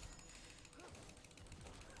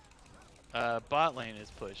that. Bot lane is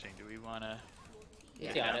pushing. Do we wanna?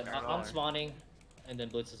 Yeah. Got it. there. I'm spawning, and then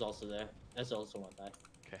Blitz is also there. That's also one guy.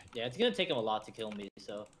 Okay. Yeah, it's gonna take him a lot to kill me,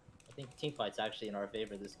 so I think team fight's actually in our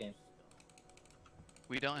favor this game.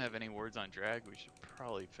 We don't have any words on drag. We should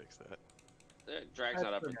probably fix that. Drag's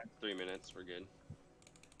not up in 3 minutes. We're good.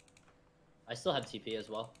 I still have TP as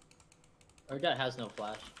well. Urgot has no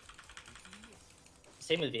flash.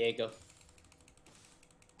 Same with Viego.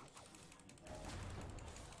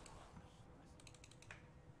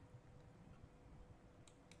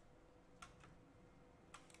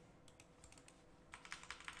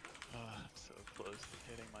 Oh, I'm so close to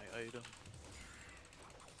hitting my item.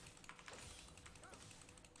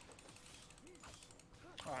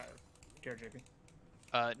 Alright. Care,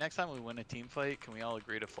 JP. Next time we win a team fight, can we all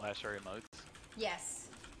agree to flash our emotes? Yes.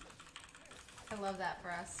 I love that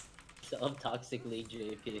for us. Of Toxic League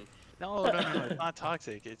JP. No, it's not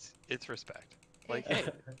toxic. It's respect. Like, hey,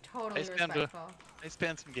 Totally I spend respectful. I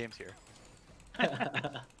spent some games here.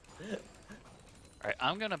 Alright,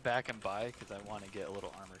 I'm gonna back and buy because I want to get a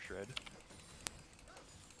little armor shred.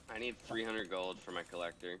 I need 300 gold for my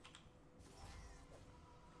collector.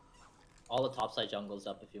 All the topside jungles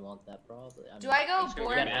up if you want that, probably. Do I go Just gonna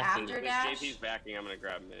board grab Aston. after If dash? JP's backing, I'm gonna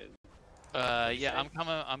grab mid. Yeah,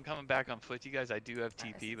 I'm coming back on foot, you guys. I do have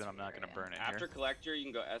TP, Essence but I'm not Reaver, gonna yeah. burn it After here. collector, you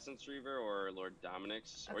can go Essence Reaver or Lord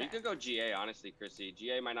Dominic's, or you Okay. could go GA. Honestly, Chrissy,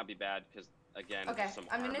 GA might not be bad because again, Okay, just some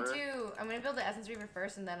I'm armor. gonna build the Essence Reaver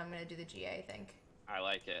first, and then I'm gonna do the GA, I think. I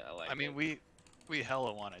like it. I like it. I mean, we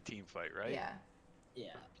hella want a team fight, right? Yeah.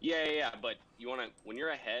 Yeah. Yeah. But you wanna when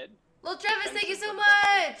you're ahead. Little Travis, defense thank you is so one of the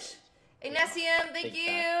best much! defenses. Ignatium, thank Big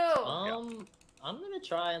you! facts. I'm gonna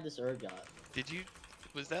try on this Urgot.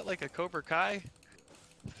 Was that like a Cobra Kai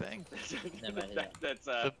thing? Never mind, That- that's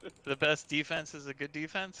The best defense is a good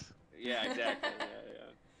defense? yeah, exactly.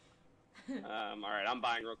 Yeah. All right, I'm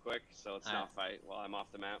buying real quick, so let's Alright. not fight while I'm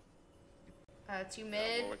off the map. 2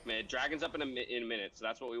 mid. Warwick mid. Dragon's up in a minute, so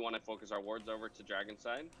that's what we want to focus our wards over to Dragon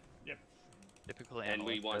side. Typical And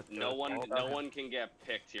we analyst, want that's no all one, about no him. one can get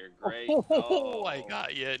picked here. Great. Oh, I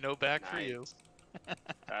got you. No back for you. Nice.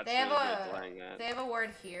 That's They have really good a playing that. they have a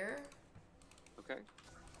ward here, Okay.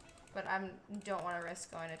 but don't want to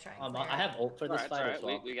risk going to try and I clear. have ult for this Alright, fight as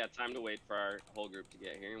well. we got time to wait for our whole group to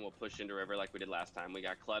get here, and we'll push into river like we did last time. We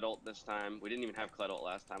got Kled ult this time. We didn't even have Kled ult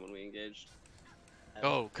last time when we engaged.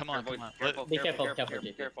 Oh, come on, Careful, come on. careful, Be careful, careful, careful,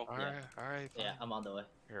 JP. careful. Alright, alright, fine. Yeah, I'm on the way.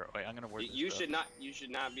 Here, wait, I'm gonna word this You stuff. you should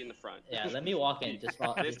not be in the front. Yeah, let me walk in. Just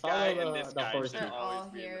follow, This just follow guy and this the guy forest should They're route. all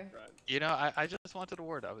always be in here. the front. You know, I just wanted a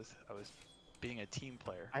word. I was being a team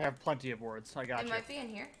player. I have plenty of words. I got It you. might be in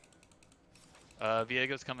here.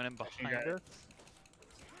 Viego's coming in got behind it. us.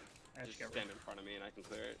 I Just just got stand in front of me and I can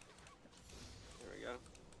clear it. There we go.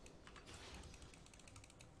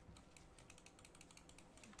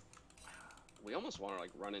 We almost want to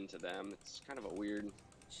like run into them. It's kind of a weird.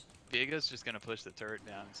 Viego's just gonna push the turret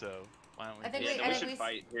down, so why don't we I think just Yeah, we- no, I we think should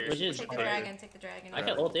fight here. We should Take the Okay. dragon, take the dragon. I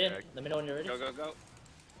can ult in. Let me know when you're ready. Go, go, go.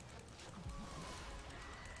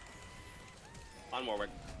 On Warwick.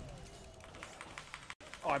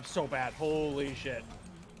 Oh, I'm so bad. Holy shit.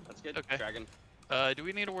 That's good. Okay. Dragon. do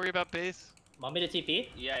we need to worry about base? Want me to TP?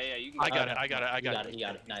 Yeah, you can. I go. got it, I got it, I You got got it. it, you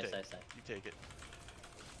got it. Nice, take nice, nice. You take it.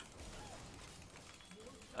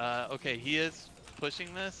 Okay, he is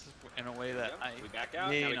pushing this in a way There that we go. I We back out.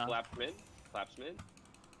 may Now we not- collapse mid. Collapse mid.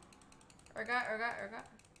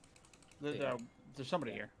 Urgot. There's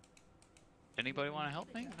somebody here. Anybody want to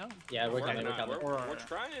help me? No. Yeah, we're We're coming, we're not- coming. We're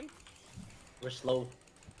trying. We're slow.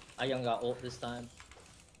 I young got ult this time.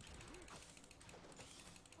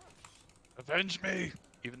 Avenge me!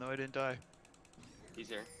 Even though I didn't die. He's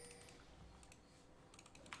here.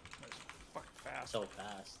 That's fucking fast. So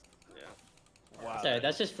fast. Yeah. Wow. Sorry,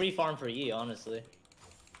 that's just free farm for Yi, honestly.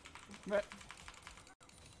 But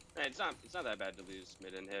Hey, it's not that bad to lose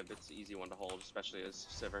mid inhib. It's an easy one to hold, especially as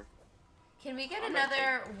Sivir. Can we get I'm gonna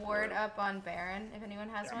another take ward ward. up on Baron if anyone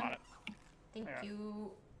has yeah, I'm one? on it. Thank Yeah.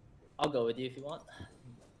 you. I'll go with you if you want.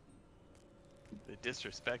 The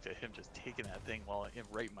disrespect of him just taking that thing while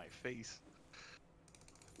right in my face.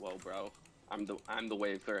 Whoa, bro. I'm the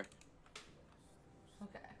wave clear.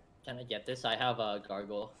 Okay. Can I get this? I have a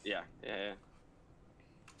gargoyle. Yeah.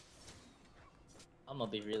 I'm gonna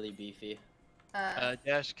be really beefy.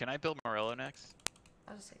 Dash, can I build Morello next?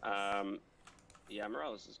 I'll just take this. Yeah,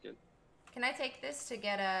 Morales is good. Can I take this to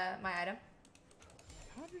get my item?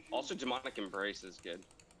 Also, Demonic Embrace is good.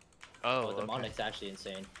 Oh, Oh, Demonic's actually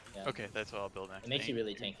insane. Yeah. Okay, that's what I'll build next. It makes you Thank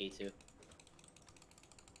really tanky too.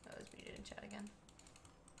 That was muted in chat again.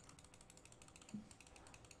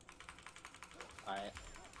 Alright.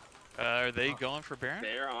 Are they going for Baron?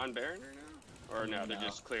 They're on Baron right now? Or no, they're No.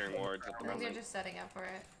 just clearing wards at the I think they're moment. just setting up for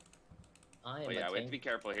it. I am Oh yeah, a we have to be tank.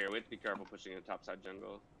 careful here. We have to be careful pushing the top side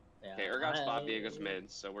jungle. Yeah, Okay, Urgot's bot, I- Viego's mid,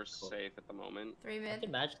 so we're Cool. safe at the moment. 3 I mid.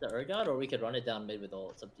 can match the Urgot, or we could run it down mid with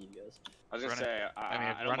ult. It's up to you guys. I was gonna Run it- say, I mean,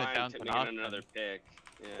 I don't run it down mind to making Nocturne. another pick.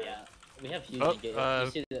 Yeah. We have huge Oh, engagement.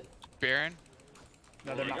 You see the Baron?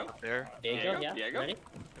 No, they're There you not. There. Diego? Diego? Yeah. Diego? Ready?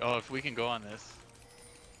 Oh, if we can go on this.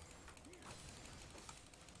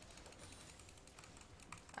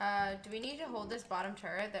 Do we need to hold this bottom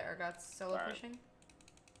turret that Urgot's solo Alright. pushing?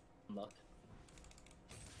 Look.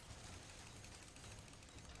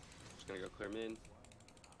 Just gonna go clear mid.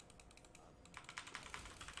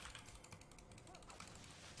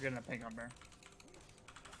 You're getting a pink on Bear.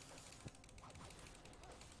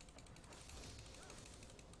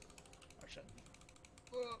 Oh shit.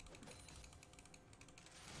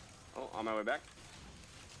 Oh, on my way back.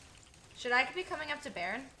 Should I be coming up to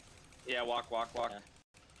Baron? Yeah, walk.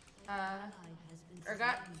 Yeah.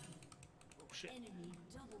 Urgot? Oh shit. I think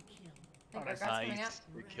Oh, nice. Urgot's coming up. Nice.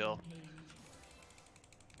 Good kill.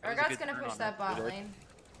 That was a Urgot's good gonna turn push on that bot Good. lane.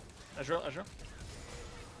 That's real. That's real.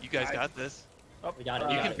 You guys I- got this. Oh, We got it.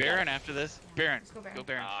 You got can it, Baron after this. Baron. Let's go Baron. Go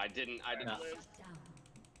Baron. I didn't No. live.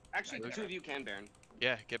 Actually, the two of you can Baron.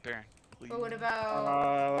 Yeah, get Baron. Please. But what about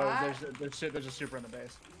bot? there's a super in the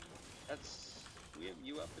base. That's we have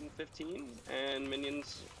you up in 15, and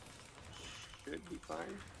minions should be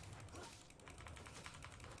fine.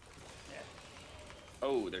 Yeah.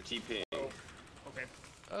 Oh, they're TPing. Okay.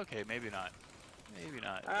 Okay, maybe not. Maybe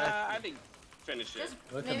not. I think finish it. Just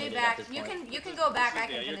We're maybe committed at back. this You point. can go back. I Yeah,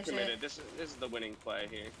 can you're finish committed. it. This is the winning play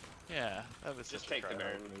here. Yeah, that was Just such a take the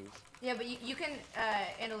try-hard Baron. move. Yeah, but you can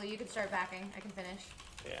Annalie, you can start backing. I can finish.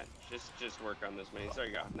 Yeah, just work on this minions. There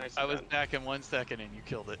you go. Nice. I and was done. back in 1 second and you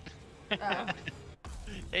killed it. Oh.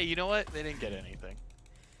 Hey, you know what? They didn't get anything.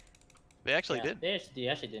 They actually Yeah, did. They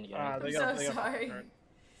actually didn't get it. I'm They so got, they got sorry. turret.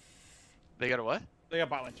 They got a what? They got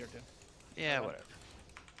bot lane tier too. Yeah, Okay. whatever.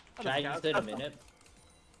 Dragons did a minute.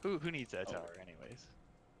 Who needs that tower anyways?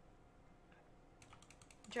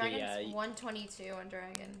 Dragon's Yeah, 122 on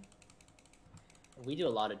Dragon. We do a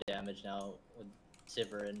lot of damage now with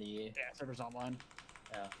Sivir and the. Yeah, server's online.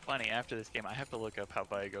 Yeah. Funny, after this game, I have to look up how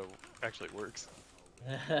Viego actually works.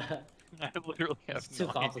 I literally have It's too no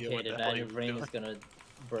idea what complicated, the hell man. he Your was brain doing. is gonna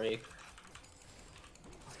break.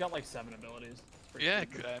 It's got like 7 abilities. It's pretty Yeah,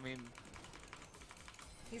 stupid. I mean,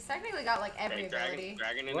 He's technically got like every Hey, ability.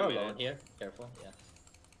 Dragon in We're the alone mid. here. Careful. Yeah.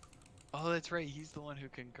 oh, that's right. He's the one who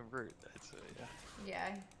can convert. That's yeah.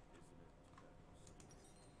 Yeah.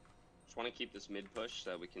 Just want to keep this mid push so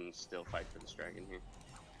that we can still fight for this dragon here.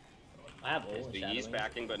 I have Okay, ult. so and he's shadowing.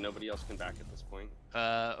 backing, but nobody else can back at this point.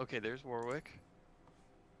 Okay, there's Warwick.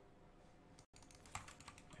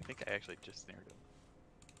 I think I actually just snared him.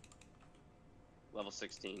 Level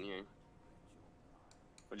 16 here.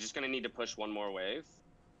 We're just gonna need to push one more wave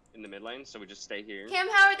in the mid lane, so we just stay here. Cam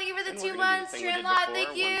Howard, thank you for the And 2 we're gonna do months. the thing we did Streamlot, before. thank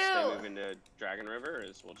Once they you. move into Dragon River,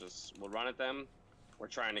 is we'll run at them. We're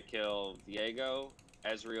trying to kill Viego,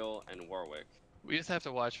 Ezreal, and Warwick. We just have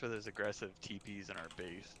to watch for those aggressive TPs in our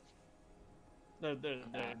base.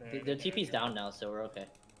 The TP's down now, so we're okay.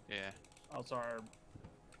 Yeah. Also, our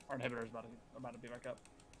inhibitor's about to be back up.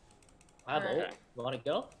 I have Alright. ult. Want to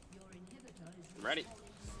go? I'm ready.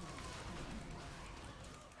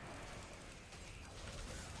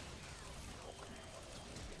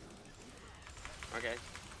 Okay,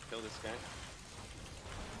 kill this guy.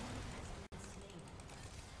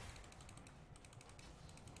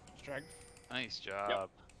 Strike. Nice job.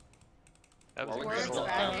 That was a Warwick's good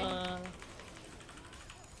Warwick's one. back.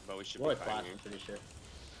 But we should be Warwick fine flash, here. I'm pretty sure.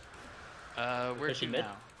 Where to Pushing mid?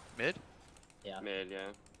 now? Mid? Yeah. Mid, yeah.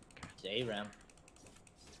 It's ARAM.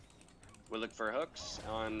 We'll look for hooks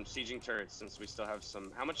on sieging turrets since we still have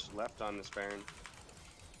some. How much left on this Baron?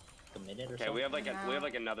 A minute or Okay, so. we have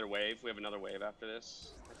like another wave. We have another wave after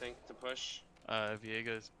this, I think, to push.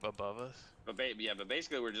 Viego's above us. But but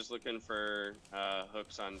basically we're just looking for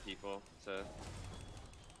hooks on people to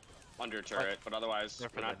under turret. But otherwise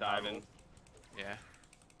Except for we're not the diving. novel. Yeah.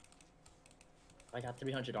 I got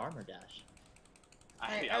 300 armor dash. I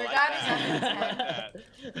Alright, like God that. is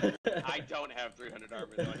I like that. I don't have 300 armor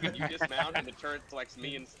though. If you dismount and the turret selects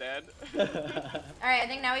me instead. Alright, I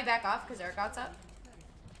think now we back off because Urgot's up.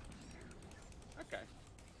 Okay.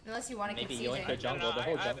 Unless you want to keep Maybe yoink the sieging. jungle, the I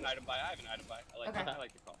whole have an jungle. item buy. I have an item buy. I like Okay. I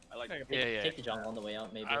like the call. I like the Yeah, yeah. Take the jungle on the way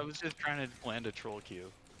out, maybe. I was just trying to land a troll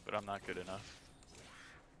Q, but I'm not good enough.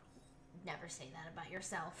 Never say that about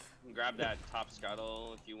yourself. Grab that top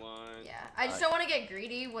scuttle if you want. Yeah, I just don't want to get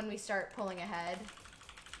greedy when we start pulling ahead.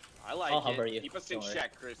 I like I'll hover it. you. Keep us in Don't worry.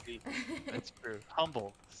 check, Christy. That's true.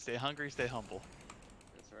 Humble. Stay hungry, stay humble.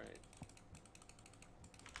 That's right.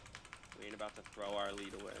 We ain't about to throw our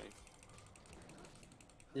lead away.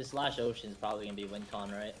 This last ocean's probably gonna be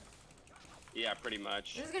WinCon, right? Yeah, pretty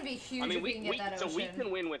much. This is gonna be huge I mean, if we can get that so ocean. we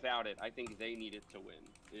can win without it. I think they need it to win.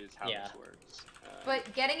 Is how Yeah. this works.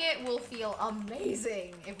 But getting it will feel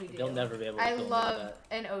amazing if we do. They'll never be able to I kill me with love that.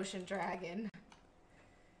 an ocean dragon.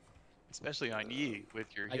 Especially on Yi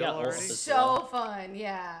with your I heal got already. ult as So well. fun,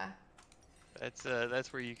 yeah.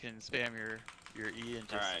 That's where you can spam your E and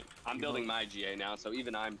just. All right, I'm you building will- my GA now, so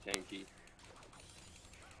even I'm tanky.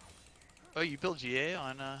 Oh, you built GA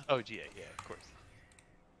on oh GA, yeah, of course.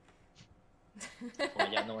 Oh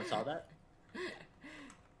yeah, no one saw that?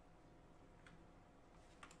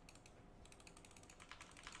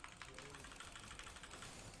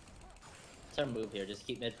 What's our move here? Just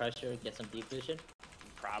keep mid pressure, get some deep vision?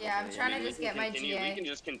 Probably. Yeah, I'm trying to we just can get my continue- GA. We can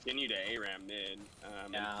just continue to ARAM mid.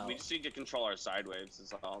 And Yeah. we just need to control our side waves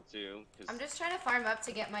is all too. 'Cause I'm just trying to farm up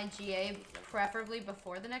to get my GA, preferably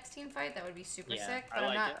before the next team fight. That would be super Yeah, sick. I But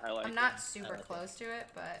like I'm it, not. I like I'm it. not super like it. close to it,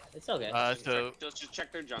 but It's okay. So just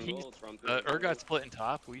check their jungle. he's- Let's run through. the jungle. Urgot split in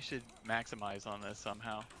top. We should maximize on this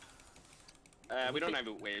somehow. We don't have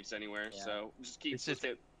waves anywhere, Yeah. so just keep. It's just-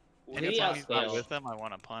 it. We'll We get Anytime have he's top not scale. with them, I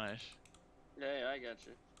want to punish. Yeah, I got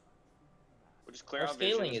you. We'll just clear Our out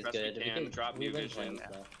vision scaling as is best good. we can. Drop new win vision. points,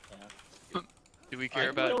 though. Yeah. Do we I care can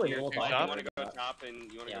about go tier with 2 ult. You top? want to go top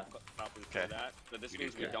and you want to Yeah. go top and Okay. clear that, but this We do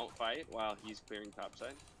means we care. don't fight while he's clearing top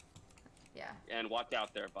side. yeah. And walk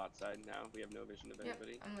out there bot side now. We have no vision of Yep,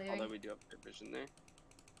 anybody. I'm leaving. Although we do have good vision there.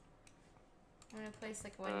 I'm gonna place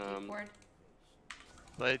like one deep ward.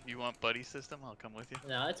 But you want buddy system? I'll come with you.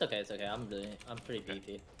 No, it's okay, it's okay. I'm pretty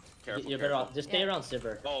beefy. Careful. You're better careful. off. Just stay Yeah. around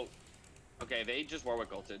Sivir. Oh. Okay, they just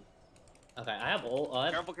Warwick ulted. Okay, I have ult. I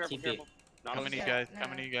have Careful, careful, TP. careful. Not How on many the- guys? No, How no.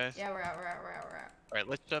 many guys? Yeah, we're out. We're out. We're out. We're out. All right,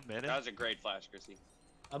 let's jump mid. That was a great flash, Chrissy.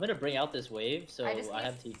 I'm gonna bring out this wave, so I just I need-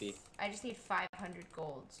 have TP. I just need 500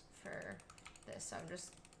 golds for this. So I'm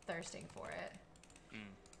just thirsting for it.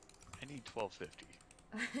 I need 1250.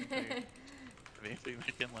 Anything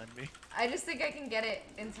they can lend me? I just think I can get it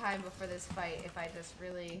in time before this fight if I just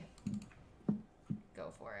really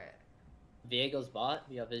go for it. Viego's bot.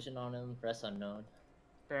 We got vision on him. Rest unknown.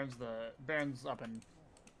 Baron's up in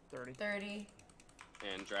 30. 30.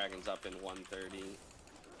 And Dragon's up in 130.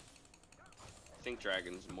 I think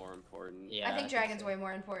Dragon's more important. Yeah. I think Dragon's way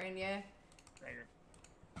more important, yeah. Right here.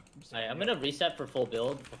 Alright, I'm gonna reset for full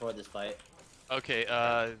build before this fight. Okay,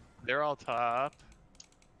 they're all top.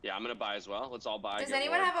 Yeah, I'm gonna buy as well. Let's all buy. Does get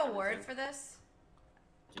anyone ward, have a ward everything. for this?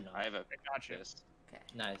 Do not. I have a Gotcha. fist. Okay.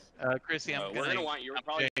 Nice. Chrissy, I'm We're gonna want you. We're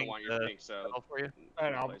probably change gonna want your the pink, so. spell for you.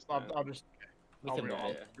 Alright, I'll replace that. just We I'll can re- build.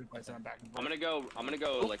 I'll Yeah. replace them back and I'm forth. gonna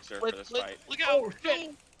go elixir for this fight. Look out! Oh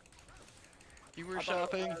shit! You were I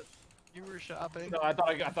thought- shopping. You were shopping. No, I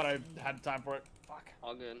thought I had time for it. Fuck.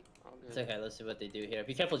 All good. All It's good. okay. Let's see what they do here.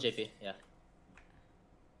 Be careful, JP. Yeah.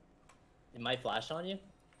 It might flash on you.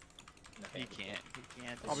 He Okay. can't. He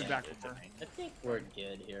can't. I'll be It's back a before. thing. I think we're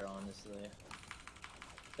good here, honestly.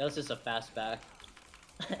 That was just a fast back.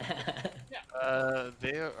 Are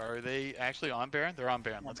they actually on Baron? They're on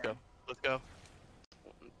Baron. Let's go. Let's go.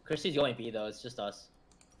 Chrissy's going B though. It's just us.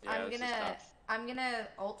 Yeah, this is tough. I'm gonna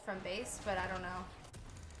ult from base, but I don't know.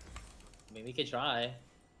 I mean, we could try.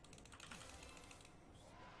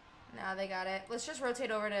 No, they got it. Let's just rotate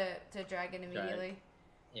over to Dragon immediately.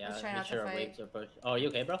 Yeah. Let's try make not to sure our fight. waves are pushed. Oh, are you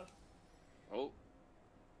okay, bro? Oh,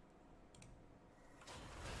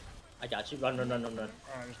 I got you. Run.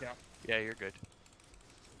 Alright, just go. Yeah, you're good.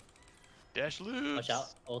 Dash loose. Watch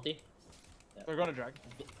out. Ulti. They're going to drag.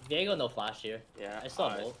 Diego, no flash here. yeah. I still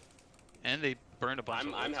have ult. And they burned a bunch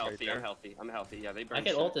of I'm ults healthy. right I'm there. healthy. I'm healthy. Yeah, they burn. I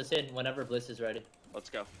can shit. ult us in whenever Bliss is ready. Let's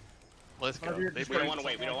go. Let's go. Whatever you're- They just We don't burned wanna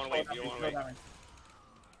wait, we don't wanna wait, we don't wanna wait.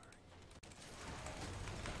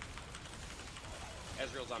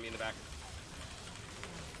 Ezreal's on me in the back.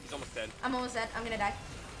 He's almost dead. I'm almost dead. I'm gonna die.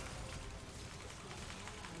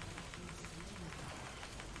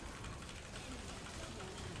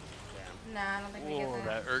 Damn. Nah, I don't think we Whoa, get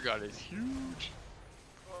that. that Urgot is huge.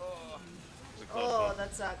 There's a Oh,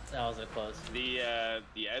 that sucked. That was a close. The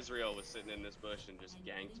Ezreal was sitting in this bush and just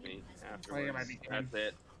ganked me afterwards. it might be That's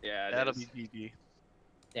it. Yeah, it That'll is. be GG.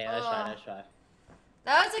 Yeah, nice try, nice try.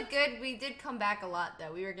 That was a good. We did come back a lot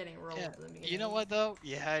though. We were getting rolled Yeah. in the beginning. You know what though?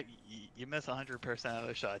 Yeah, you miss 100% of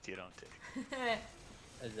the shots you don't take.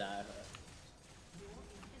 Exactly.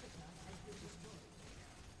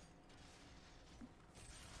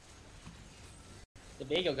 The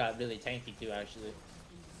Viego got really tanky too, actually.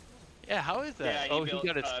 Yeah, how is that? Yeah, oh, built, he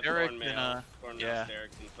got a Steric Thornmail and yeah, Steric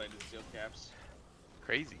and played with steel caps.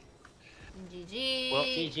 crazy. GG. Well,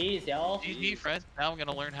 GG's, y'all. GG, friends. Now I'm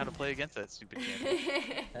gonna learn how to play against that stupid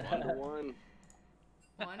champion. 1-1.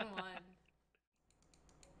 1-1.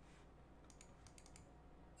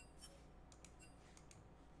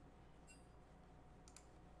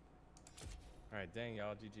 All right, dang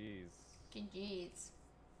y'all, GG's. GG's.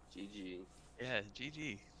 GG. Yeah,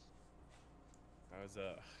 GG. That was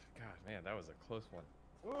a, God, man, that was a close one.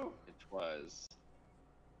 It was.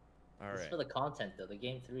 All It's right. for the content though, the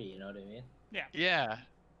game 3, you know what I mean? Yeah,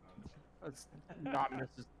 That's not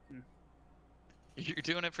necessary. you're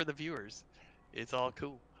doing it for the viewers. It's all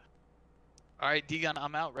cool. All right, Degon,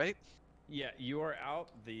 I'm out, right? Yeah, you are out.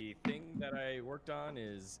 The thing that I worked on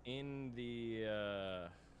is in the.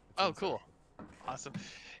 It's Oh, in cool. Awesome.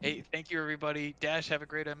 Hey, thank you, everybody. Dash, have a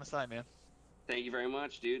great MSI, man. Thank you very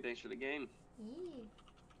much, dude. Thanks for the game.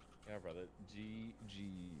 Yeah, brother.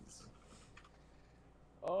 GG's.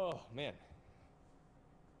 Oh man.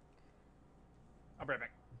 I'll be right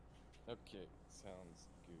back. Okay, sounds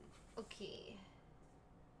good. Okay.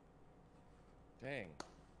 Dang.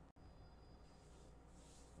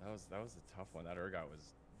 That was a tough one. That Urgot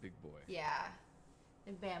was big boy. Yeah.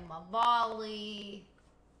 And bam, my volley.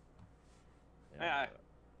 Yeah.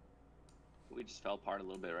 We just fell apart a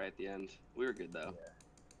little bit right at the end. We were good though.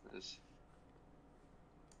 It was-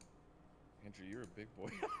 Andrew, you're a big boy.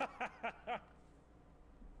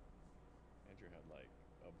 Andrew had like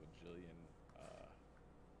a bajillion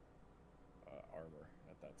armor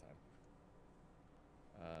at that time.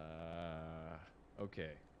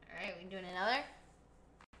 Okay. All right, we doing another?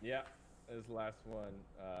 Yeah, this is the last one.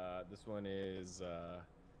 This one is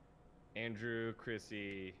Andrew,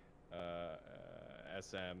 Chrissy,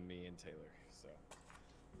 SM, me, and Taylor. So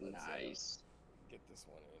let's, Nice. get this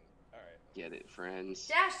one in. All right. Get it, friends.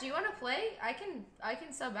 Dash, do you want to play? I can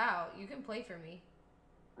sub out. You can play for me.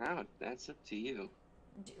 Oh, that's up to you.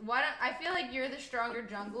 Why don't I feel like you're the stronger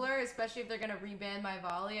jungler, especially if they're gonna reban my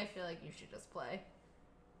volley. I feel like you should just play.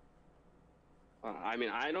 I mean,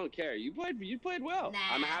 I don't care. You played well. Nah.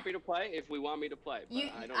 I'm happy to play if we want me to play. But You,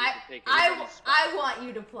 I don't need to take anybody's spot. I want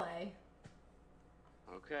you to play.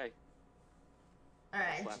 Okay. All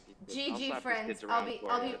right, slap these GG kids- I'll slap these friends. kids around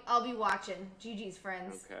for you. I'll be watching. GG's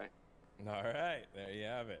friends. Okay. All right. There you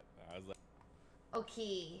have it. I was like,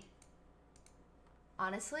 Okay.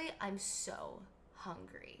 Honestly, I'm so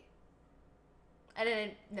hungry. I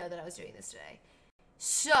didn't know that I was doing this today.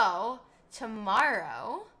 So,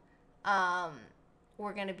 tomorrow,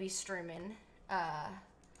 we're going to be streaming.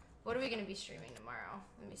 What are we going to be streaming tomorrow?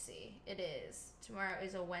 Let me see. Tomorrow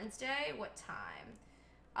is a Wednesday. What time?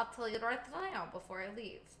 I'll tell you right now before I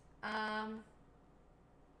leave.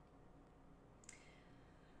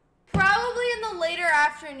 Probably in the later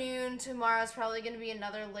afternoon. Tomorrow's probably going to be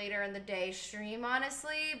another later in the day stream,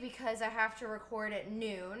 honestly, because I have to record at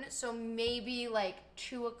noon. So maybe like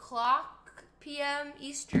 2 o'clock p.m.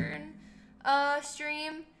 Eastern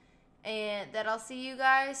stream, and that I'll see you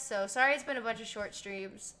guys. So sorry it's been a bunch of short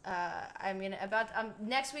streams.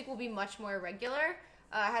 Next week will be much more regular.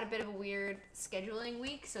 I had a bit of a weird scheduling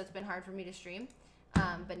week, so it's been hard for me to stream.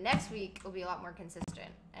 But next week will be a lot more consistent,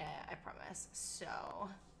 I promise. So,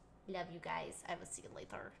 love you guys. I will see you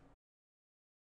later.